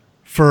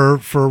for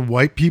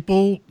white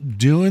people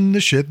doing the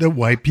shit that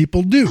white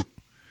people do.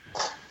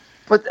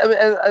 But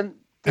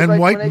and like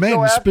white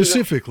men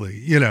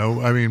specifically,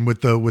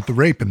 with the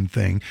raping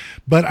thing.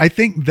 But I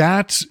think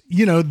that's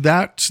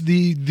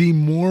the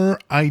more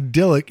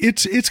idyllic.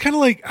 It's kind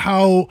of like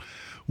how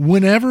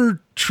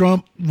whenever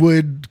Trump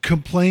would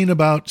complain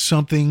about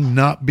something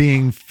not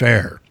being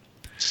fair,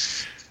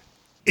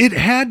 it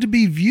had to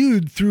be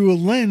viewed through a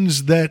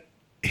lens that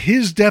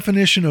his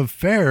definition of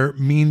fair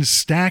means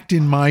stacked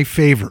in my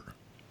favor.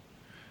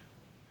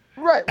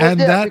 Right. Well, and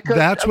yeah,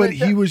 that's what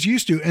he was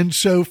used to. And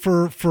so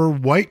for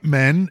white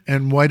men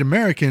and white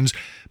Americans,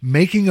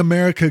 making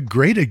America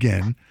great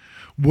again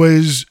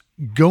was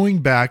going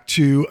back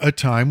to a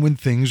time when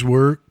things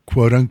were,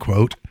 quote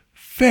unquote,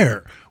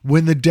 fair,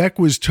 when the deck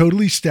was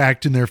totally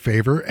stacked in their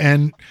favor.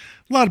 And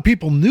a lot of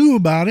people knew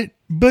about it,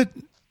 but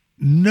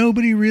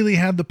nobody really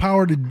had the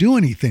power to do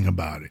anything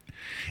about it.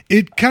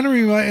 It kind of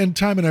reminded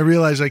time, and I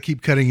realize I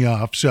keep cutting you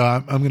off, so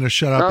I'm going to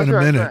shut up in a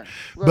minute.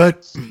 Right.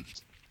 But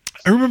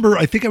I remember,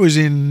 I think I was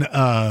in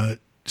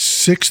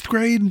sixth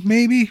grade,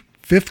 maybe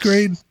fifth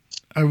grade.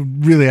 I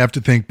really have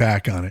to think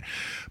back on it.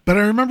 But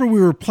I remember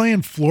we were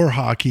playing floor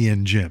hockey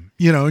in gym,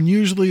 and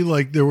usually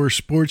like there were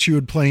sports you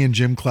would play in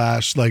gym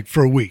class like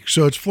for a week.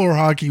 So it's floor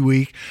hockey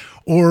week.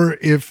 Or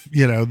if,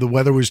 the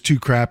weather was too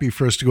crappy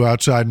for us to go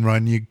outside and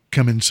run, you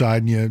come inside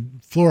and you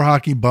floor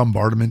hockey,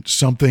 bombardment,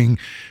 something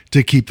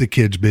to keep the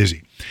kids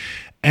busy.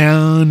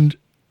 And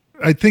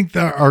I think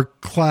that our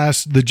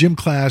class, the gym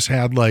class,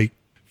 had like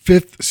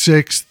 5th,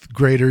 6th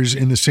graders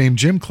in the same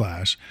gym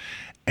class.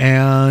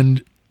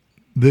 And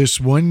this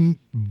one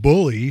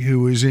bully who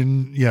was he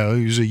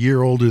was a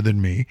year older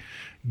than me,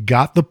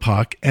 got the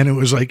puck, and it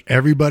was like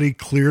everybody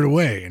cleared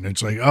away. And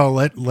it's like, oh,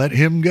 let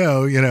him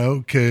go,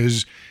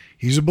 because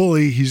he's a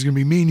bully. He's going to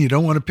be mean. You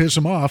don't want to piss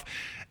him off.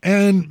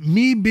 And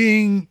me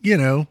being,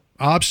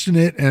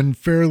 obstinate and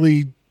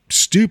fairly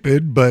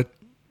stupid, but,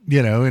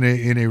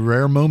 in a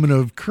rare moment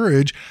of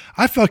courage,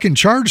 I fucking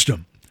charged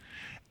him.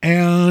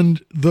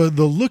 And the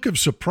look of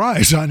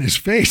surprise on his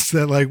face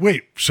that like,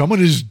 wait,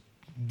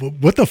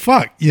 what the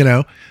fuck,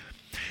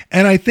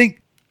 And I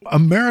think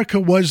America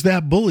was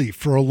that bully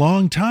for a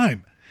long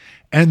time.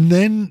 And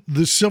then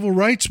the civil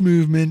rights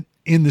movement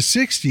in the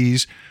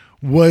 60s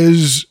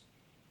was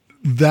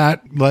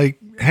that like,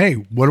 hey,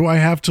 what do I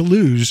have to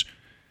lose?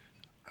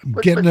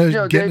 Getting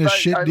a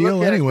shit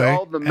deal anyway.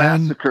 All the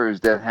massacres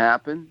that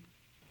happened,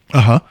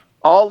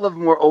 all of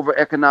them were over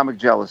economic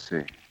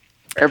jealousy.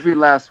 Every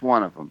last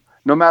one of them.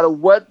 No matter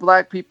what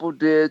black people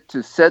did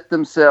to set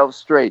themselves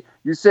straight.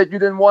 You said you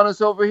didn't want us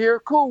over here?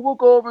 Cool, we'll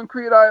go over and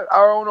create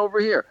our own over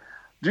here.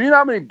 Do you know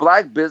how many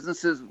black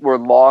businesses were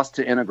lost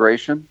to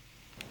integration?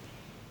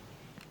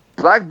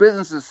 Black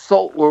businesses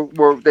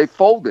they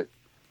folded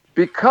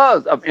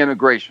because of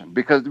integration,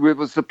 because we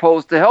were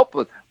supposed to help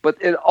us. But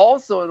it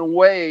also, in a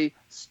way,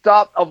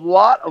 stopped a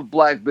lot of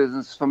black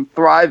business from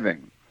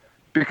thriving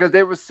because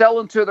they were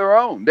selling to their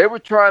own.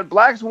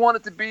 Blacks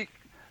wanted to be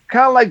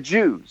kind of like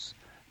Jews.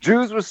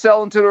 Jews were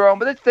selling to their own,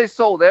 but they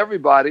sold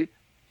everybody.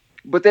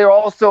 But they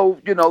also,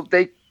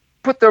 they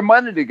put their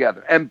money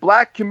together. And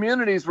black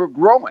communities were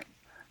growing.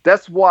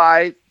 That's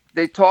why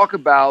they talk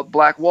about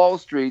Black Wall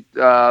Street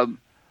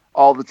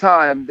all the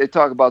time. They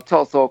talk about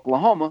Tulsa,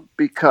 Oklahoma,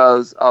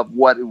 because of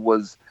what it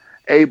was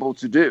able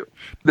to do.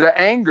 The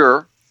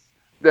anger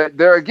that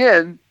there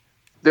again,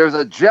 there's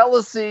a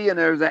jealousy and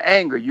there's an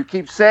anger. You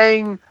keep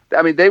saying,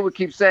 I mean, they would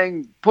keep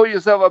saying, pull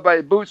yourself up by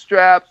your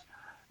bootstraps.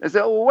 And say,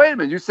 oh, well, wait a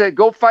minute. You said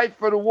go fight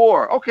for the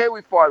war. Okay,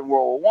 we fought in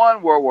World War I,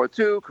 World War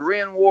II,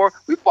 Korean War.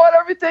 We fought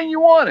everything you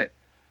wanted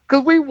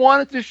because we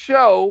wanted to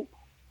show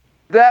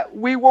that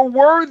we were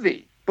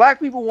worthy. Black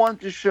people wanted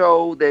to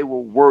show they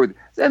were worthy.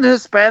 Then the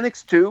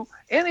Hispanics too.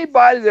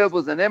 Anybody that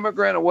was an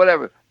immigrant or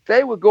whatever,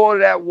 they would go to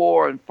that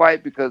war and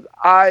fight because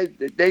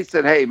they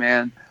said, hey,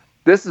 man,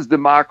 this is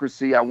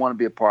democracy. I want to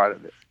be a part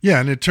of it. Yeah,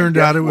 and it turned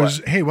out it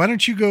was, hey, why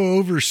don't you go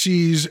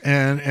overseas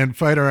and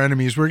fight our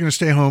enemies? We're going to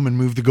stay home and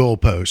move the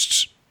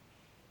goalposts.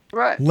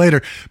 Right.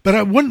 Later.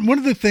 But one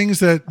of the things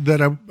that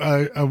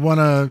I want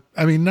to,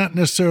 I mean, not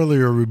necessarily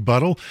a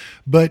rebuttal,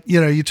 but, you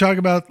know, you talk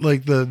about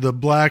like the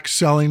blacks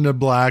selling to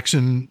blacks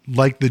and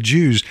like the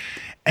Jews.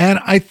 And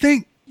I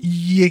think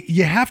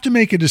you have to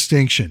make a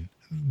distinction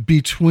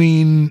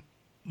between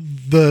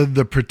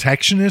the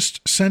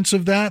protectionist sense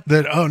of that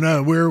oh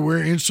no,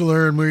 we're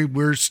insular and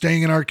we're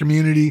staying in our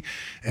community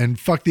and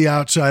fuck the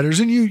outsiders.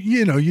 And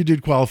you know, you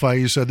did qualify.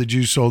 You said the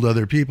Jews sold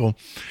other people.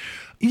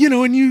 You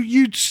know, and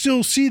you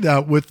still see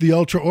that with the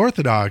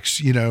ultra-Orthodox,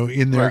 you know,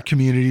 in their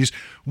communities,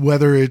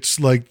 whether it's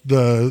like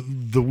the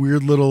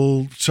weird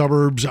little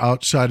suburbs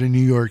outside of New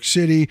York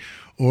City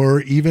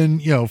or even,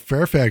 you know,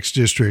 Fairfax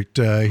District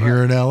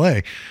here in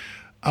L.A.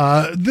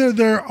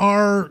 There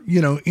are,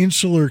 you know,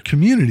 insular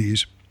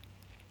communities,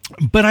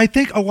 but I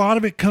think a lot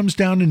of it comes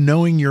down to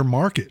knowing your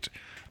market.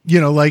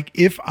 You know, like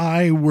if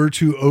I were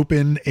to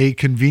open a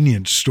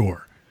convenience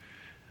store,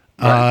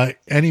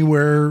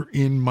 anywhere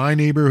in my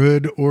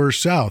neighborhood or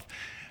south,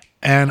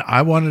 and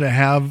I wanted to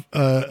have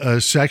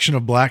a section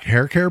of black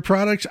hair care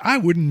products, I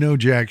wouldn't know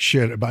jack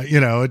shit about,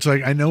 you know, it's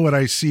like I know what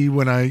I see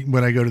when I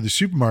go to the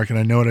supermarket.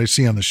 I know what I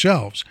see on the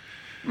shelves,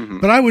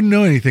 but I wouldn't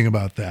know anything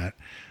about that.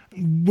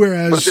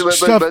 Whereas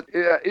but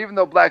even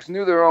though blacks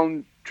knew their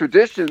own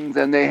traditions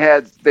and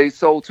they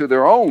sold to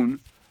their own,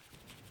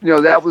 you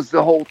know, that was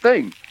the whole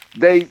thing.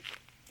 They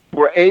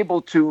were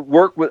able to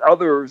work with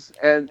others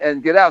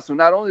and get out. So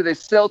not only they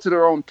sell to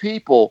their own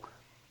people,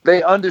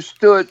 they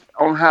understood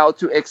on how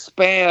to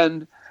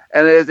expand.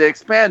 And as they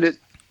expanded,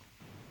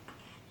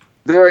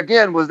 there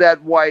again was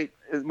that white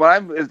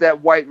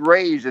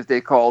rage, as they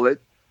call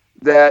it,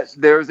 that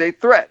there's a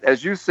threat.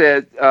 As you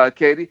said,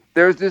 Katie,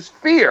 there's this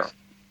fear.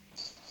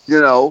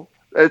 You know,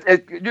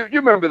 you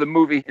remember the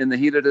movie In the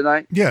Heat of the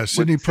Night? Yeah,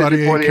 Sidney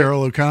Poitier,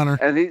 Carol O'Connor.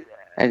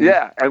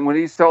 And when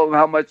he told him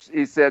how much,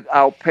 he said,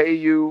 I'll pay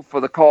you for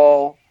the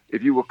call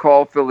if you will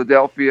call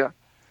Philadelphia.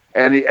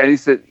 And he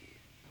said,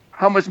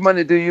 how much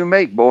money do you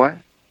make, boy?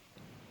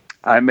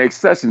 I make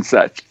such and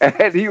such.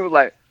 And he was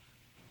like,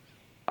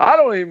 I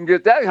don't even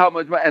get that, how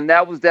much money. And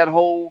that was that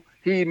whole,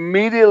 he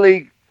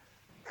immediately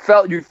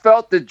felt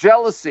the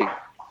jealousy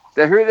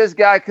that here this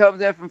guy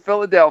comes in from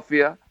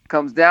Philadelphia,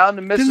 comes down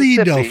to Mississippi.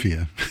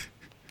 Philadelphia.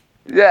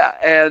 Yeah,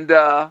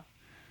 and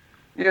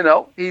you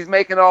know, he's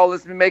making all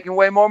this, making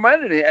way more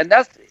money than him. And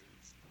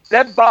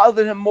that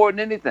bothered him more than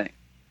anything.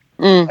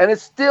 And it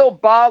still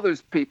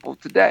bothers people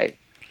today.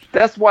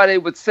 That's why they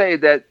would say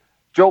that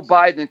Joe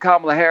Biden and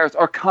Kamala Harris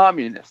are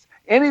communists.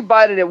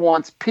 Anybody that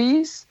wants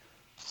peace,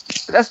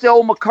 that's the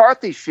old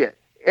McCarthy shit.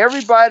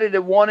 Everybody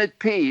that wanted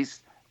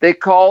peace, they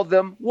called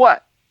them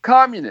what?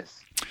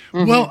 Communists.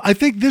 Well, I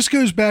think this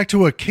goes back to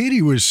what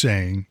Katie was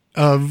saying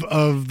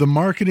of the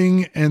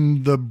marketing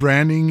and the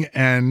branding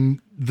and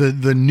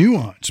the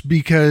nuance,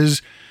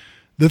 because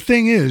the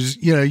thing is,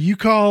 you know, you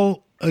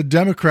call a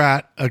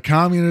Democrat a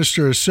communist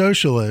or a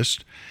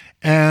socialist,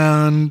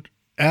 and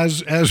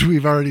as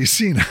we've already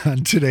seen on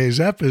today's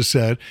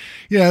episode,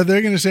 you know,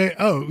 they're going to say,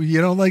 oh, you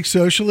don't like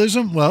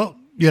socialism? Well,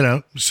 you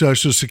know,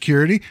 Social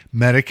Security,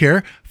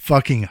 Medicare,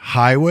 fucking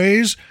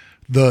highways,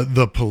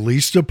 the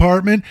police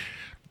department,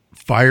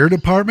 fire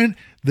department,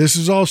 this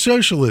is all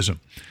socialism.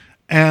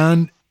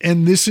 And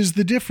this is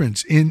the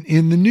difference in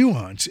the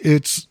nuance.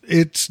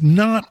 It's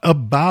not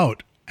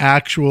about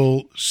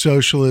actual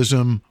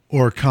socialism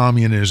or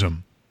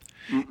communism.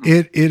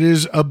 It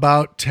is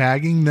about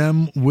tagging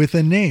them with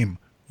a name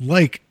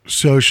like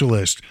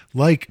socialist,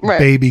 like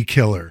baby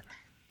killer.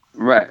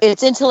 Right.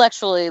 It's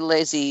intellectually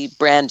lazy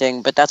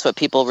branding, but that's what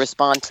people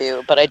respond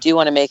to. But I do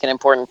want to make an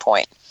important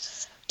point.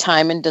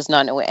 Timon does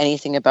not know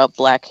anything about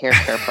black hair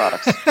care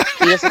products.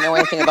 He doesn't know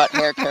anything about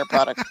hair care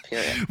products,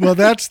 period. Well,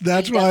 that's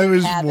why I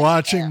was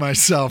watching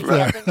myself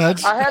there.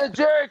 I had a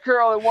Jerry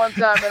curl at one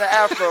time in an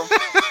afro.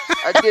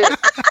 I did.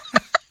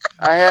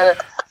 I had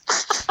it.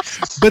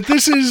 But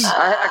this is...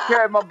 I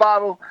carried my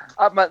bottle.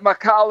 My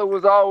collar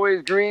was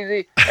always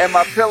greasy, and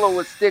my pillow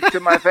would stick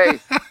to my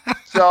face.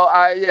 So,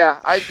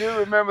 I do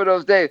remember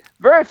those days.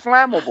 Very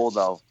flammable,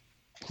 though.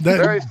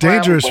 That's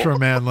dangerous for a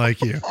man like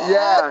you.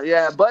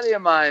 Yeah. A buddy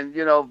of mine,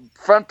 you know,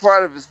 front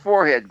part of his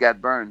forehead got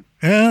burned.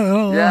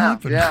 Yeah,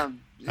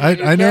 I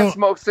can't know.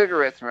 smoke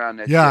cigarettes around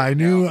that. Yeah, shit I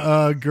knew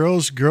now.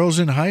 girls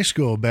in high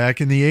school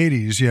back in the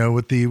 80s,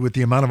 with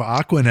the amount of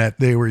Aquanet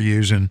they were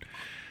using.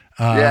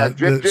 Yeah,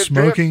 drip,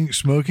 drip,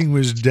 Smoking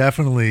was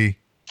definitely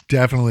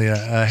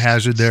a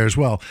hazard there as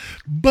well.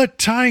 But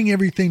tying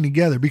everything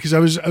together, because I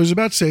was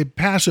about to say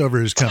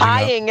Passover is coming up.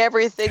 Tying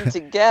everything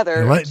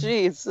together. Right.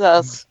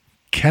 Jesus.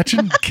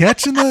 Catching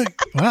the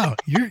wow,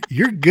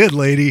 you're good,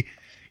 lady.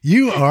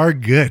 You are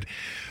good.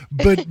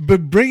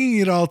 But bringing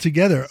it all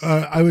together,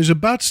 I was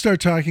about to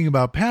start talking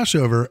about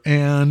Passover,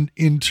 and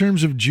in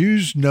terms of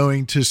Jews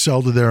knowing to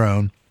sell to their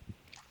own,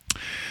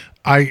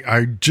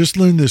 I just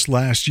learned this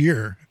last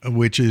year,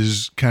 which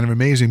is kind of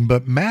amazing.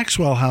 But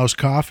Maxwell House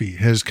Coffee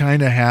has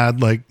kind of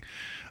had like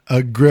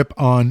a grip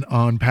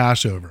on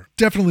Passover.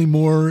 Definitely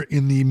more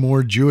in the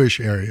more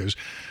Jewish areas.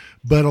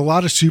 But a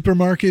lot of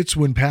supermarkets,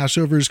 when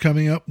Passover is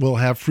coming up, will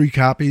have free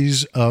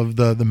copies of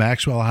the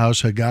Maxwell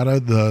House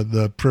Haggadah,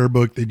 the prayer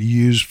book that you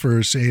use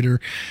for Seder.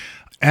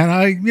 And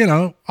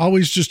I,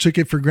 always just took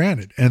it for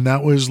granted. And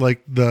that was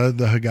like the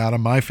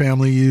Haggadah my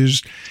family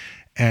used.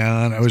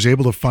 And I was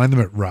able to find them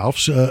at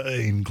Ralph's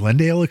in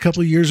Glendale a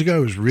couple of years ago.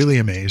 I was really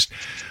amazed.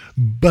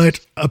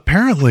 But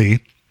apparently,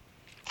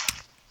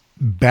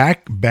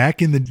 back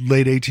in the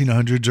late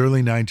 1800s,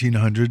 early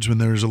 1900s, when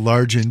there was a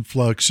large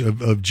influx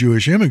of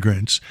Jewish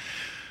immigrants,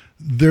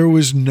 there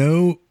was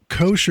no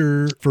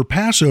kosher for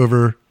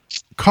Passover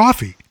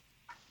coffee.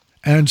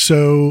 And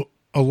so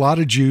a lot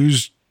of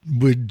Jews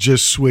would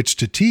just switch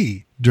to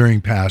tea during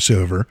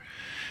Passover.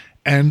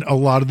 And a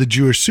lot of the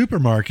Jewish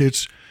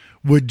supermarkets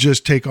would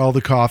just take all the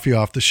coffee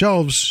off the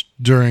shelves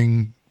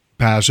during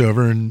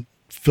Passover and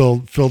fill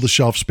the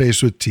shelf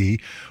space with tea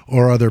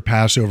or other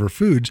Passover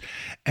foods.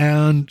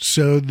 And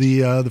so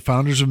the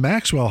founders of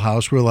Maxwell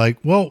House were like,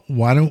 well,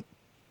 why don't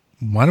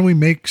we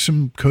make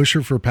some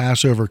kosher for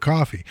Passover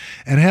coffee?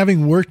 And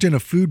having worked in a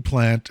food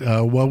plant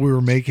while we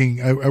were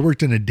making, I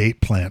worked in a date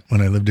plant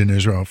when I lived in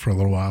Israel for a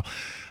little while.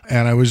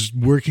 And I was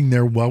working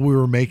there while we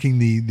were making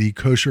the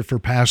kosher for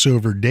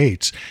Passover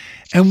dates.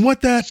 And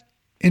what that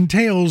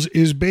entails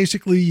is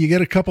basically you get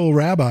a couple of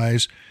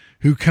rabbis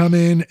who come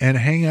in and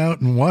hang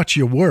out and watch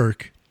you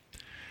work.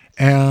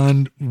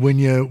 And when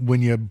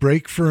you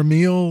break for a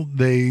meal,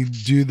 they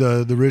do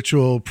the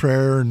ritual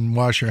prayer and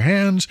wash your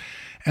hands.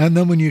 And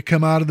then when you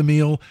come out of the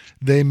meal,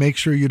 they make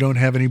sure you don't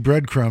have any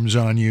breadcrumbs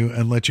on you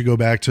and let you go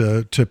back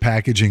to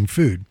packaging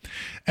food.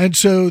 And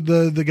so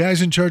the guys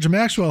in charge of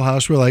Maxwell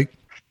House were like,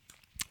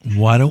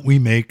 why don't we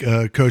make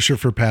a kosher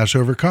for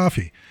Passover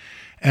coffee?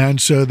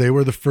 And so they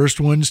were the first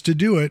ones to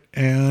do it,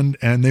 and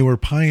they were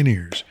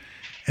pioneers.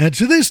 And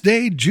to this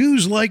day,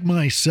 Jews like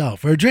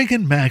myself are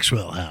drinking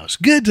Maxwell House,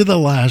 good to the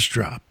last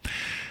drop.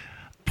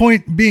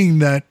 Point being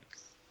that,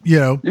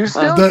 You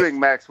still drink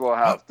Maxwell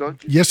House,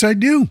 don't you? Yes, I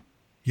do.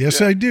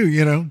 Yes, I do.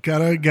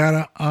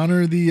 Gotta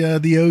honor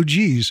the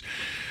OGs.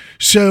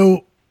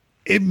 So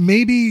it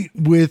maybe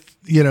with,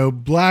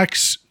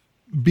 blacks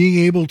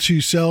being able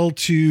to sell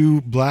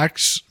to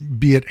blacks,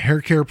 be it hair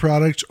care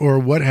products or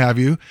what have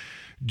you,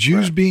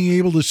 Jews being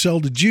able to sell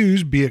to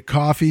Jews, be it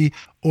coffee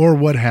or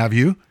what have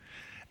you.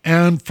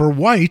 And for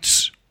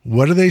whites,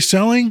 what are they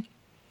selling?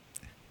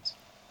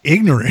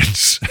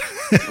 Ignorance.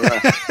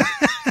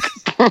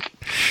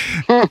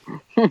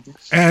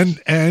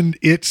 and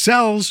it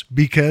sells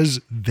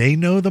because they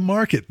know the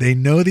market. They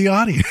know the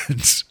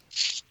audience.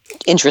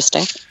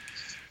 Interesting.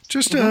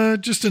 Just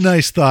a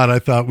nice thought I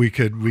thought we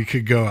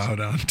could go out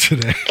on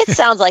today. It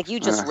sounds like you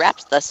just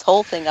wrapped this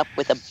whole thing up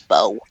with a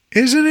bow.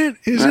 Isn't it?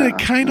 Isn't it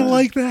kind of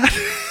like that?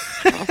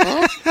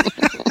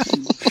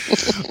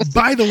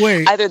 By the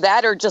way, either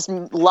that or just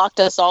locked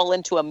us all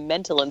into a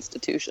mental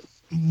institution.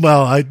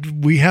 Well,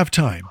 we have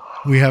time.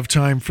 We have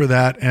time for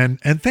that, and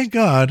thank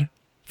God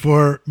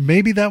for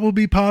maybe that will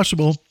be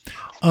possible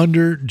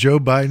under Joe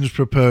Biden's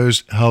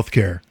proposed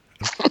healthcare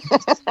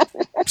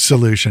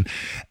solution.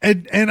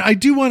 And I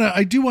do want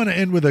to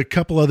end with a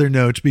couple other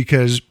notes,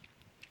 because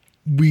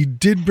we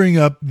did bring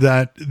up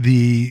that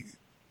the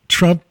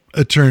Trump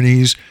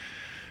attorneys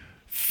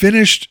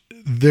finished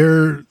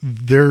their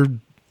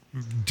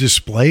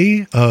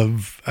display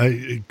of,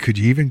 could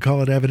you even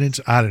call it evidence?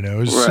 I don't know.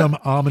 It was some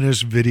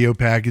ominous video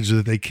package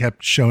that they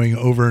kept showing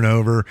over and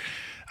over.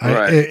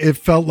 It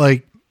felt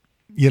like,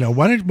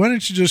 why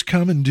don't you just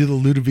come and do the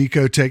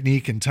Ludovico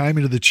technique and tie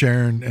me to the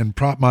chair and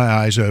prop my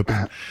eyes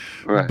open?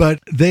 Right.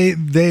 But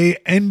they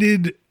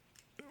ended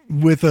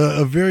with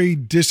a very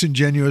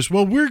disingenuous,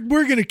 well, we're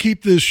going to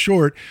keep this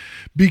short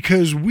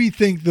because we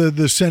think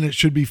the Senate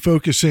should be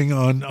focusing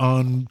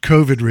on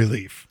COVID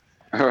relief.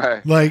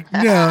 Right. Like,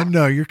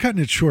 no, you're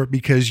cutting it short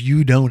because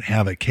you don't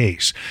have a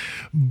case.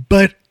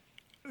 But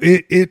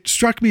it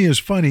struck me as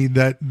funny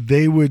that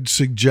they would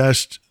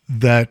suggest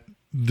that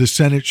the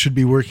Senate should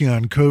be working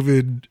on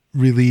COVID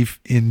relief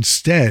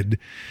instead,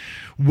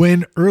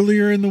 when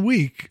earlier in the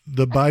week,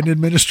 the Biden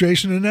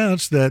administration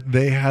announced that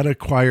they had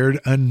acquired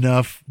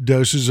enough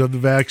doses of the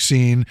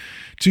vaccine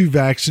to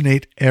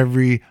vaccinate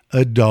every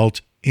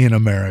adult in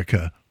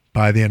America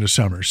by the end of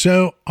summer.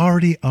 So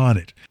already on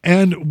it.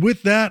 And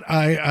with that,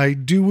 I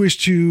do wish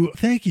to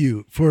thank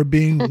you for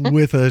being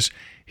with us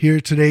here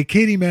today.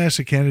 Katie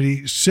Massa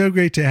Kennedy, so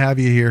great to have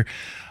you here.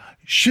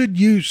 Should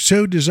you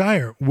so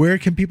desire, where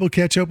can people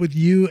catch up with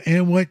you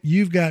and what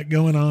you've got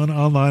going on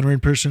online or in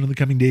person in the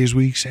coming days,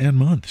 weeks, and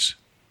months?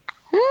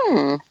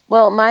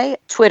 Well, my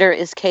Twitter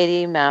is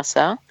Katie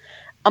Massa.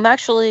 I'm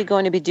actually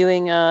going to be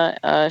doing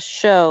a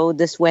show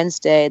this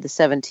Wednesday, the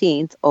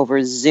 17th,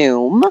 over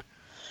Zoom.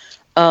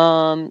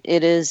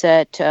 It is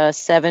at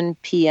 7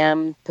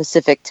 p.m.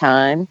 Pacific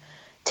time,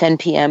 10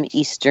 p.m.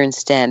 Eastern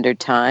Standard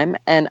Time,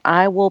 and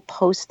I will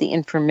post the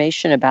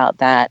information about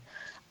that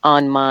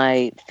on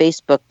my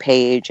Facebook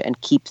page and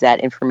keep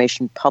that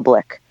information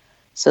public.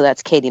 So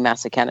that's Katie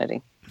Massa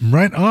Kennedy.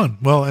 Right on.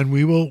 Well, and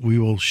we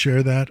will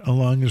share that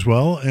along as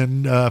well.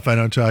 And if I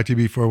don't talk to you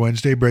before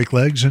Wednesday, break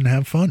legs and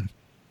have fun.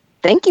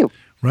 Thank you.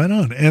 Right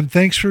on. And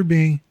thanks for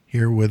being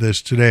here with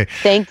us today.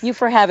 Thank you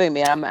for having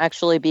me. I'm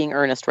actually being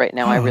earnest right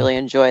now. I really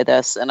enjoy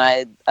this, and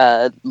I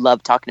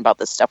love talking about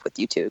this stuff with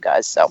you two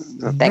guys. So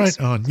thanks.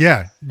 Right on.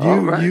 Yeah,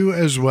 you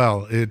as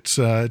well. It's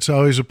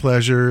always a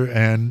pleasure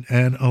and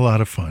a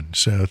lot of fun.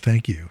 So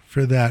thank you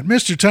for that,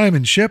 Mr. Time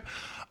and Ship.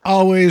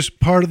 Always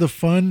part of the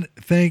fun.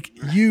 Thank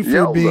you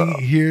for being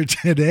here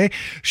today.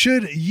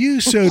 Should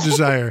you so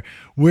desire,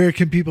 where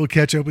can people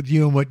catch up with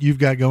you and what you've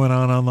got going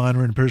on online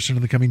or in person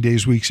in the coming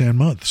days, weeks, and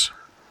months?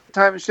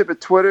 Time and Ship at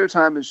Twitter,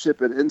 Time and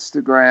Ship at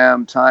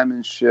Instagram, Time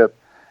and Ship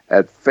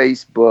at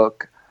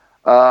Facebook.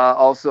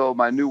 Also,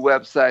 my new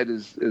website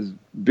is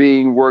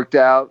being worked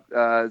out.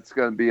 It's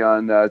going to be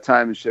on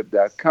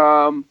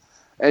timeandship.com.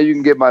 And you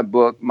can get my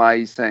book, My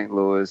East St.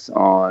 Louis,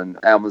 on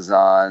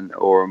Amazon,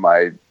 or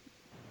my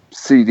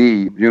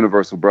CD,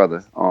 Universal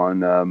Brother,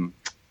 on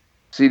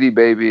CD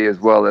Baby, as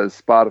well as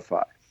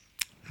Spotify.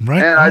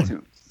 Right. And on.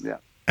 iTunes. Yeah.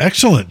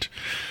 Excellent.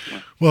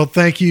 Well,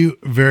 thank you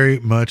very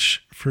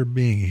much for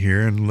being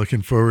here, and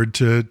looking forward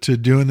to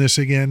doing this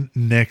again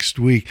next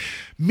week.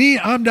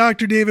 I'm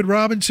Dr. David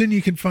Robinson.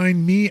 You can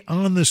find me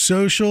on the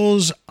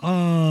socials.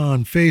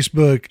 On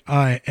Facebook,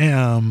 I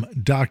am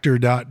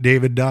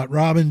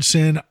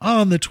dr.david.robinson.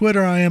 On the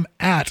Twitter, I am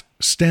at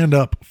Stand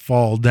Up,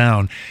 Fall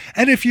Down.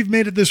 And if you've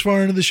made it this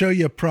far into the show,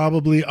 you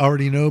probably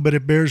already know, but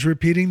it bears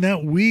repeating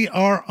that we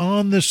are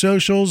on the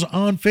socials.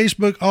 On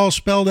Facebook, all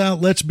spelled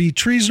out, Let's Be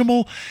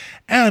Treasonable.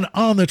 And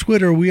on the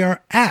Twitter, we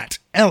are at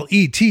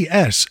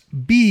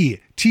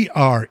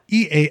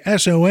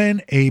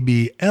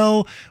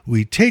LETSBTREASONABL.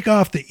 We take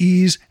off the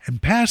E's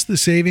and pass the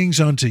savings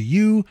on to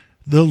you,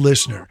 the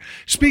listener.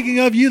 Speaking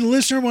of you, the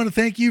listener, I want to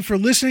thank you for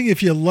listening.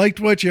 If you liked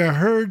what you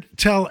heard,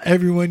 tell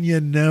everyone you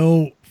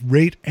know.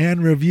 Rate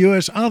and review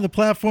us on the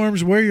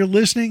platforms where you're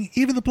listening,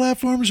 even the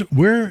platforms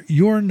where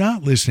you're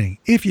not listening.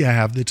 If you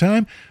have the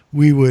time,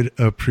 we would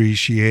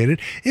appreciate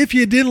it. If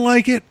you didn't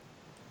like it,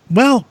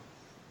 well,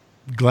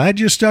 glad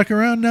you stuck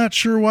around. Not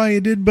sure why you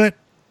did, but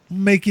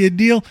make you a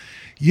deal.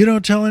 You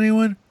don't tell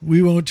anyone,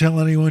 we won't tell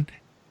anyone.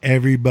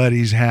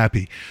 Everybody's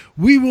happy.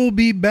 We will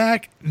be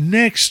back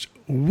next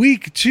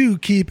week to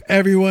keep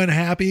everyone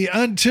happy.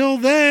 Until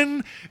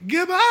then,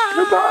 goodbye.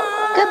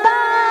 Goodbye.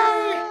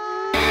 Goodbye.